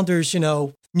 the founders,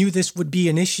 knew this would be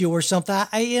an issue or something.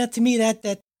 To me,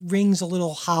 that rings a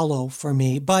little hollow for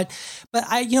me, but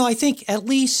I think at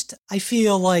least I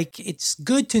feel like it's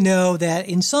good to know that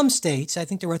in some states, I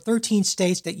think there are 13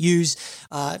 states that use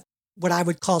what I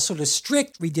would call sort of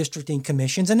strict redistricting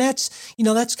commissions, and that's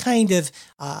kind of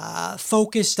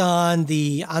focused on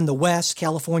the West.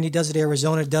 California does it,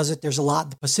 Arizona does it. There's a lot in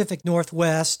the Pacific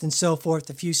Northwest and so forth.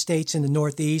 A few states in the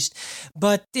Northeast,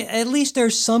 but at least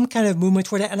there's some kind of movement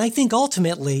toward that. And I think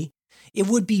ultimately, it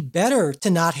would be better to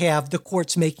not have the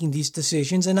courts making these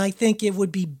decisions. And I think it would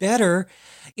be better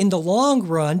in the long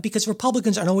run, because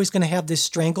Republicans aren't always going to have this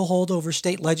stranglehold over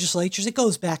state legislatures. It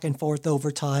goes back and forth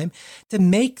over time, to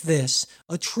make this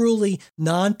a truly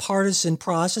nonpartisan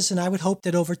process. And I would hope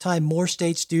that over time more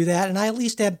states do that. And I at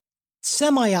least am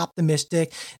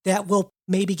semi-optimistic that we'll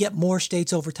maybe get more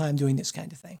states over time doing this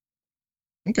kind of thing.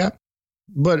 Okay.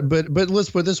 But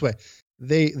let's put it this way.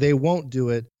 They won't do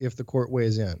it if the court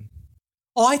weighs in.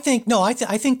 Oh, I think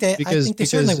they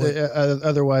certainly would.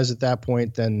 Otherwise, at that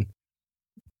point, then,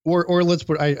 or let's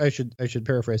put. I should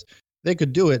paraphrase. They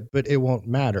could do it, but it won't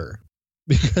matter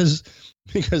because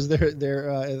they're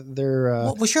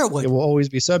well, sure it would. It will always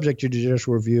be subject to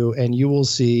judicial review, and you will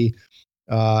see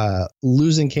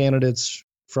losing candidates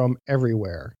from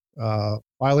everywhere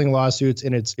filing lawsuits,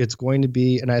 and it's going to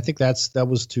be. And I think that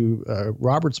was to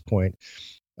Robert's point.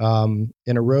 An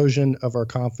erosion of our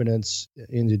confidence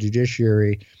in the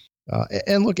judiciary.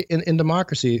 And look, in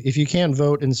democracy, if you can't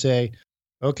vote and say,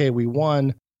 okay, we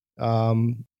won,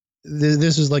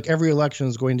 this is like every election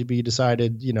is going to be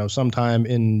decided, sometime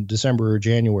in December or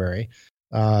January,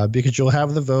 because you'll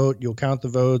have the vote, you'll count the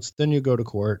votes, then you go to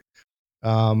court,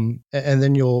 and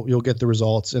then you'll get the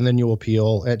results, and then you'll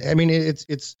appeal. And I mean,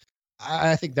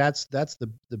 I think that's the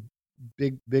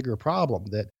bigger problem,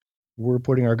 that we're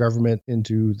putting our government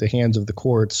into the hands of the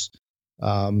courts.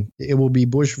 It will be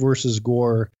Bush versus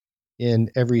Gore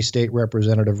in every state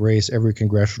representative race, every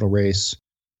congressional race.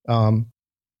 And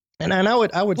And I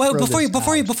would Well, throw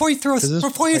before you throw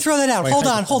that out,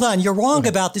 hold on. You're wrong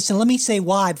about this, and let me say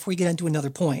why before you get into another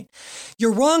point.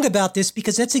 You're wrong about this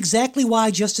because that's exactly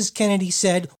why Justice Kennedy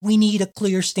said we need a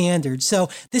clear standard. So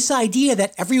this idea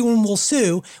that everyone will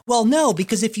sue, well, no,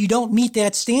 because if you don't meet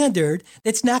that standard,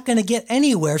 that's not going to get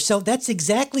anywhere. So that's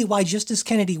exactly why Justice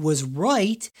Kennedy was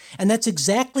right, and that's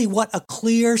exactly what a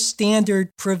clear standard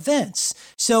prevents.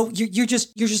 So you're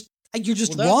just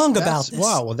wrong about this.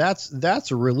 Wow. Well,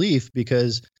 that's a relief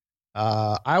because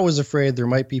I was afraid there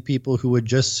might be people who would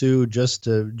just sue just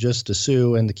to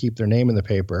sue and to keep their name in the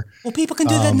paper. Well, people can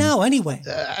do that now anyway.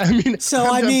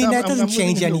 That doesn't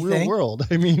change anything. The real world.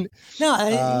 I mean,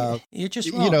 no, you're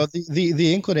just wrong. You know,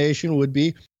 the inclination would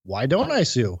be, why don't I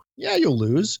sue? Yeah, you'll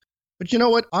lose, but you know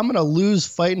what? I'm going to lose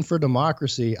fighting for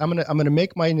democracy. I'm going to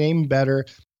make my name better.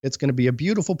 It's going to be a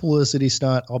beautiful publicity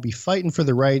stunt. I'll be fighting for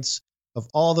the rights of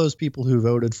all those people who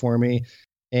voted for me.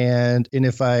 And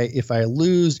if I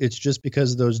lose, it's just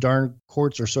because those darn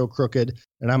courts are so crooked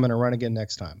and I'm going to run again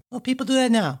next time. Well, people do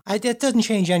that now. That doesn't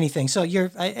change anything. So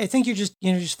I think you're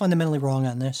just fundamentally wrong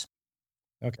on this.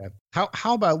 Okay.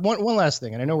 How about one last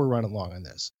thing? And I know we're running long on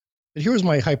this, but here's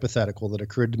my hypothetical that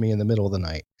occurred to me in the middle of the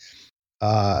night.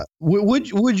 Would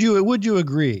you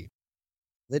agree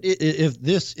that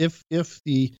if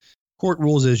the court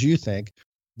rules as you think,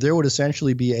 there would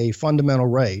essentially be a fundamental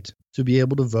right to be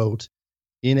able to vote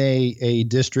in a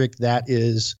district that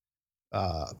is,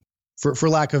 for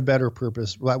lack of better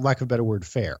word,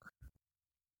 fair?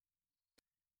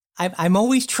 I'm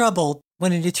always troubled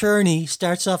when an attorney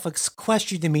starts off a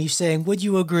question to me saying, "Would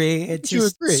you agree?" It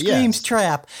just screams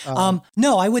trap.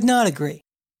 No, I would not agree.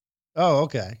 Oh,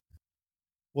 okay.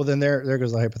 Well, then there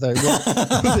goes the hypothetical.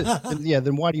 Well,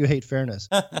 then why do you hate fairness?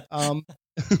 I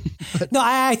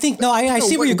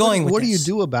see where you're going with this. What do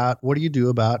you do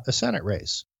about a Senate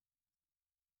race?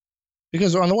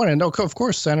 Because on the one hand, of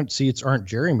course, Senate seats aren't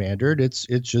gerrymandered. It's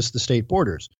just the state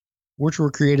borders, which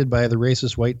were created by the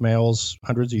racist white males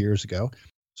hundreds of years ago.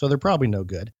 So they're probably no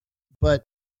good. But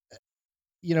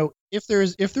you know, if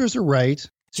there's a right,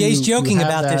 Jay's joking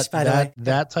about this, by the way,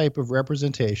 that type of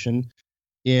representation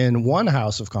in one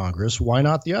house of Congress, why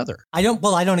not the other? I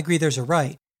don't agree. There's a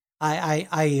right.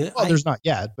 There's not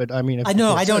yet, but I mean, I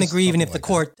don't agree. Even if the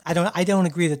court, I don't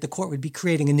agree that the court would be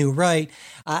creating a new right.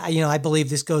 I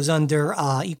believe this goes under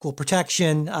equal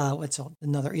protection. It's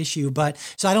another issue, but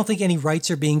so I don't think any rights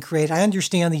are being created. I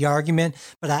understand the argument,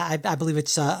 but I believe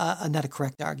it's not a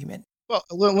correct argument. Well,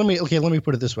 let me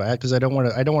put it this way, because I don't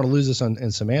want to lose this in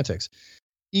semantics.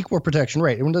 Equal protection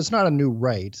right. I mean, it's not a new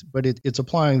right, but it's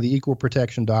applying the equal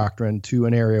protection doctrine to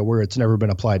an area where it's never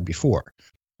been applied before.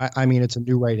 I mean, it's a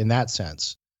new right in that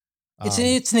sense.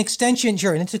 It's an extension,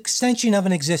 sure, and it's an extension of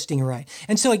an existing right.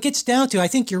 And so it gets down to, I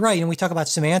think you're right, and we talk about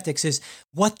semantics, is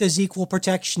what does equal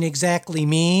protection exactly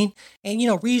mean? And,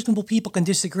 reasonable people can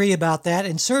disagree about that.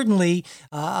 And certainly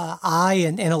I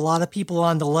and a lot of people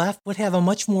on the left would have a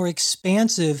much more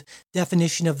expansive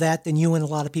definition of that than you and a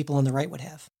lot of people on the right would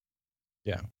have.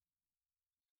 Yeah.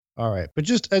 All right. But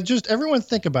just everyone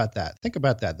think about that. Think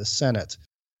about that, the Senate.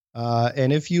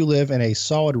 And if you live in a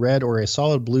solid red or a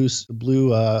solid blue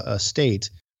state,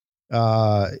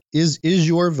 is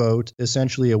your vote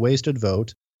essentially a wasted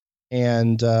vote?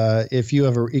 And if you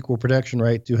have an equal protection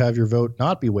right to have your vote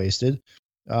not be wasted,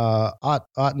 ought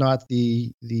not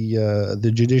the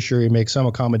judiciary make some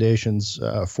accommodations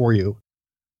for you?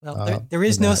 Well, there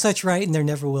is no such right, and there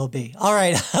never will be. All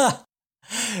right.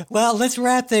 Well, let's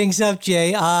wrap things up,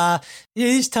 Jay. It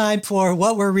is time for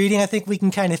what we're reading. I think we can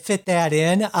kind of fit that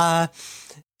in.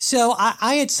 So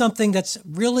I had something that's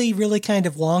really, really kind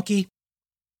of wonky.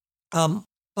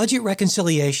 Budget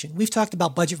reconciliation. We've talked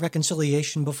about budget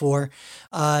reconciliation before,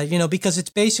 because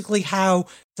it's basically how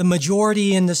the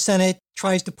majority in the Senate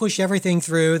tries to push everything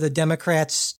through. The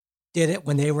Democrats did it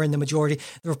when they were in the majority.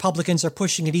 The Republicans are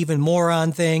pushing it even more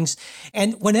on things.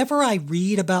 And whenever I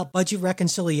read about budget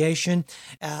reconciliation,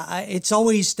 they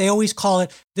always call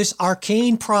it this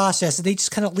arcane process. They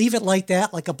just kind of leave it like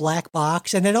that, like a black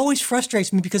box. And it always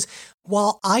frustrates me because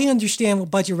while I understand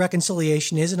what budget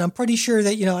reconciliation is, and I'm pretty sure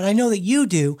that, and I know that you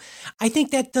do, I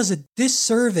think that does a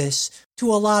disservice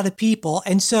to a lot of people.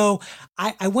 And so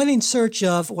I went in search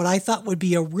of what I thought would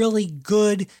be a really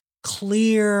good,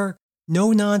 clear,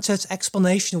 no-nonsense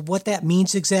explanation of what that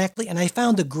means exactly. And I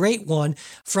found a great one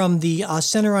from the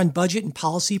Center on Budget and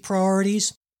Policy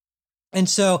Priorities. And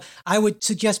so I would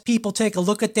suggest people take a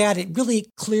look at that. It really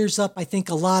clears up, I think,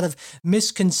 a lot of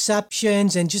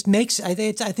misconceptions and just makes, I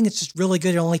think it's just really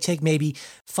good. It'll only take maybe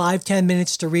 5-10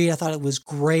 minutes to read. I thought it was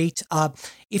great.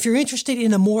 If you're interested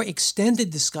in a more extended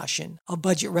discussion of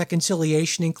budget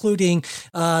reconciliation, including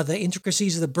the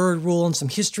intricacies of the Byrd Rule and some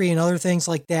history and other things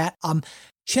like that,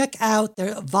 check out,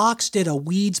 Vox did a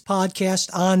Weeds podcast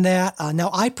on that. Now,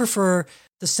 I prefer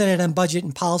the Senate on Budget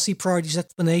and Policy Priorities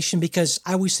explanation because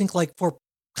I always think like for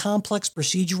complex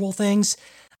procedural things,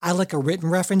 I like a written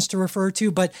reference to refer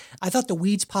to. But I thought the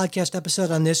Weeds podcast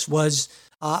episode on this was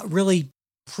really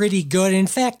pretty good. In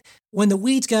fact, when the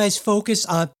Weeds guys focus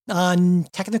on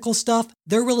technical stuff,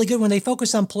 they're really good. When they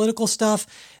focus on political stuff,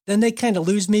 then they kind of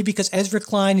lose me because Ezra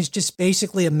Klein is just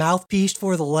basically a mouthpiece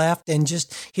for the left, and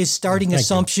just his starting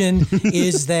assumption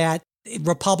is that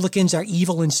Republicans are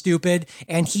evil and stupid,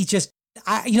 and he just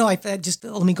let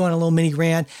me go on a little mini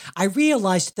rant. I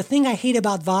realized that the thing I hate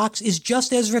about Vox is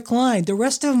just Ezra Klein. The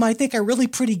rest of them I think are really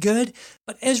pretty good,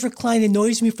 but Ezra Klein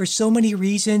annoys me for so many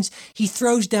reasons. He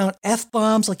throws down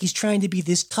F-bombs like he's trying to be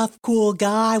this tough, cool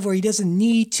guy where he doesn't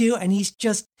need to, and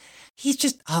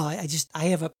I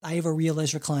have a real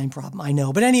Ezra Klein problem. I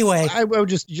know, but anyway, I would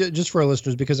just for our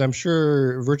listeners, because I'm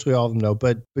sure virtually all of them know,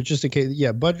 but just in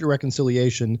case, budget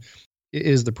reconciliation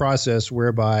is the process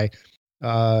whereby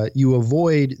you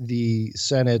avoid the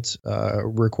Senate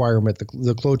requirement,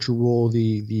 the cloture rule,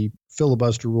 the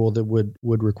filibuster rule that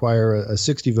would require a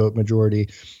 60 vote majority,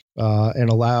 and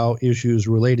allow issues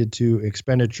related to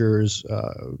expenditures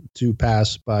to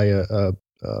pass by a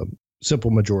simple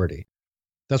majority.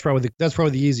 That's probably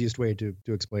the easiest way to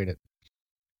explain it.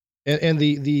 And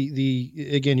the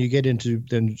again, you get into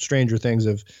then stranger things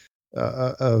of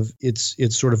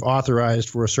it's sort of authorized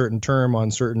for a certain term on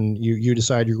certain, you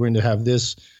decide you're going to have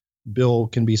this bill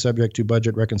can be subject to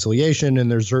budget reconciliation,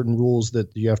 and there's certain rules that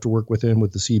you have to work within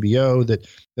with the CBO, that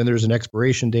then there's an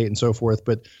expiration date and so forth.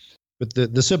 But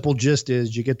the simple gist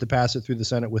is you get to pass it through the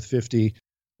Senate with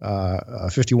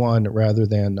 51 rather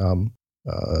than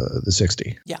the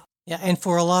 60. Yeah, and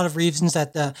for a lot of reasons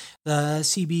that the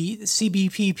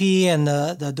CBPP and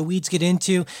the Weeds get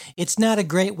into, it's not a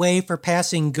great way for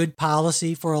passing good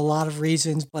policy for a lot of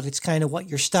reasons, but it's kind of what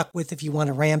you're stuck with if you want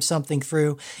to ram something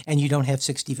through and you don't have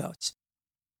 60 votes.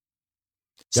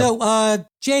 Yep. So,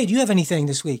 Jay, do you have anything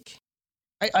this week?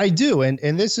 I do, and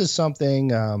this is something.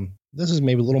 This is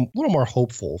maybe a little more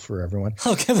hopeful for everyone.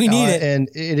 Okay, we need it. And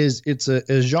it's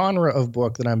a genre of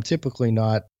book that I'm typically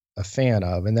not a fan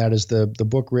of, and that is the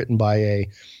book written by a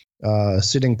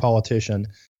sitting politician.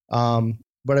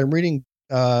 But I'm reading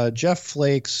Jeff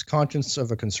Flake's Conscience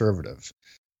of a Conservative,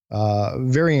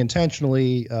 very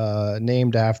intentionally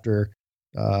named after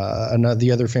the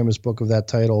other famous book of that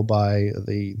title by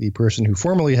the person who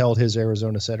formerly held his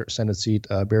Arizona Senate seat,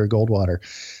 Barry Goldwater.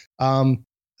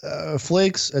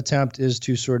 Flake's attempt is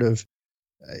to sort of,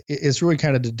 it's really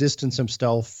kind of to distance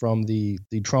himself from the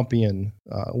Trumpian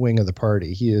wing of the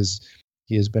party. He has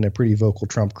been a pretty vocal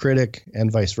Trump critic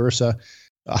and vice versa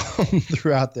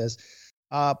throughout this.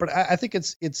 But I think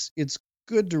it's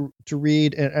good to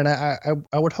read, and I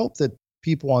would hope that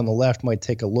people on the left might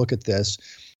take a look at this,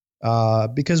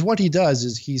 because what he does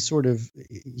is he sort of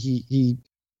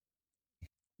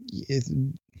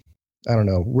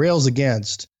rails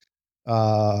against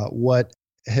what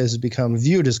has become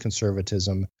viewed as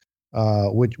conservatism,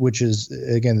 which is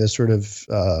again this sort of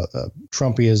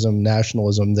Trumpism,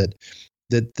 nationalism that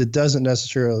doesn't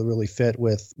necessarily really fit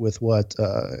with what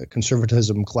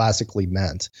conservatism classically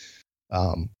meant.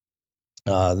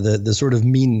 The sort of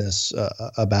meanness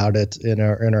about it in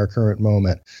our current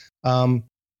moment.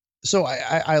 So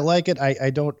I like it.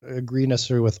 I don't agree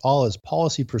necessarily with all his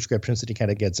policy prescriptions that he kind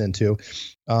of gets into.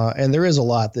 And there is a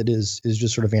lot that is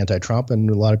just sort of anti-Trump, and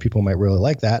a lot of people might really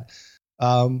like that.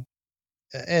 And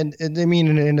I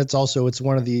mean, and it's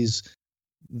one of these,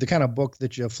 the kind of book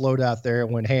that you float out there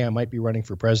when, hey, I might be running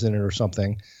for president or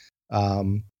something.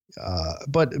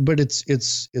 But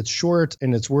it's short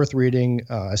and it's worth reading,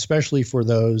 especially for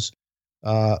those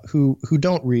who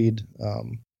don't read,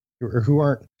 or who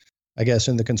aren't, I guess,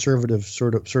 in the conservative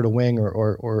sort of wing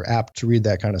or apt to read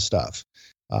that kind of stuff.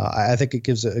 I think it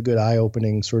gives a good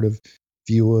eye-opening sort of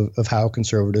view of how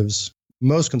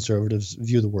most conservatives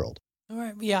view the world. All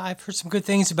right. Yeah, I've heard some good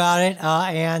things about it,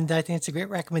 and I think it's a great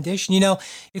recommendation. You know,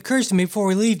 it occurs to me before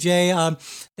we leave, Jay,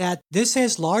 that this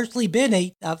has largely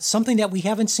been something that we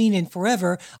haven't seen in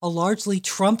forever, a largely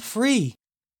Trump-free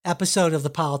episode of the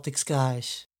Politics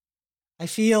Guys. I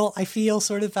feel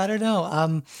sort of, I don't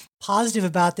know, positive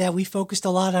about that. We focused a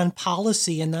lot on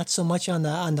policy and not so much on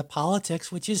the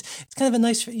politics, which is, it's kind of a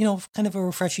nice, kind of a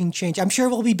refreshing change. I'm sure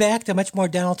we'll be back to much more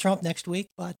Donald Trump next week,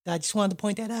 but I just wanted to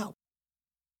point that out.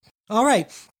 All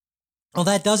right. Well,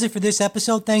 that does it for this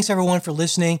episode. Thanks, everyone, for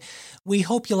listening. We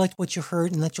hope you liked what you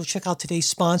heard and that you'll check out today's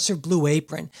sponsor, Blue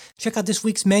Apron. Check out this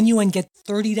week's menu and get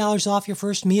 $30 off your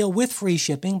first meal with free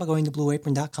shipping by going to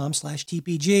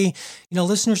blueapron.com/TPG.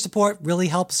 Listener support really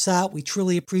helps us out. We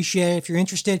truly appreciate it. If you're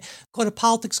interested, go to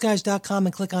politicsguys.com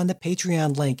and click on the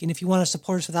Patreon link. And if you want to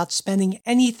support us without spending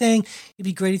anything, it'd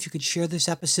be great if you could share this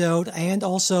episode and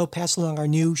also pass along our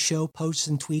new show posts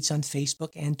and tweets on Facebook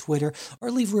and Twitter, or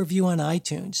leave a review on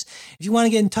iTunes. If you want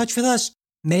to get in touch with us,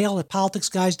 mail at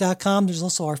politicsguys.com. There's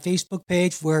also our Facebook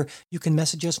page where you can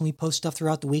message us when we post stuff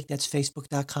throughout the week. That's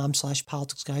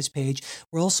facebook.com/politicsguys page.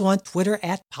 We're also on Twitter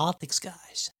at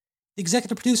politicsguys. The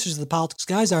executive producers of the Politics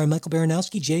Guys are Michael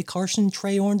Baranowski, Jay Carson,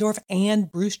 Trey Orndorff,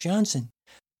 and Bruce Johnson.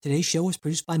 Today's show was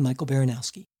produced by Michael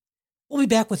Baranowski. We'll be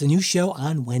back with a new show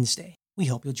on Wednesday. We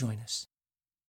hope you'll join us.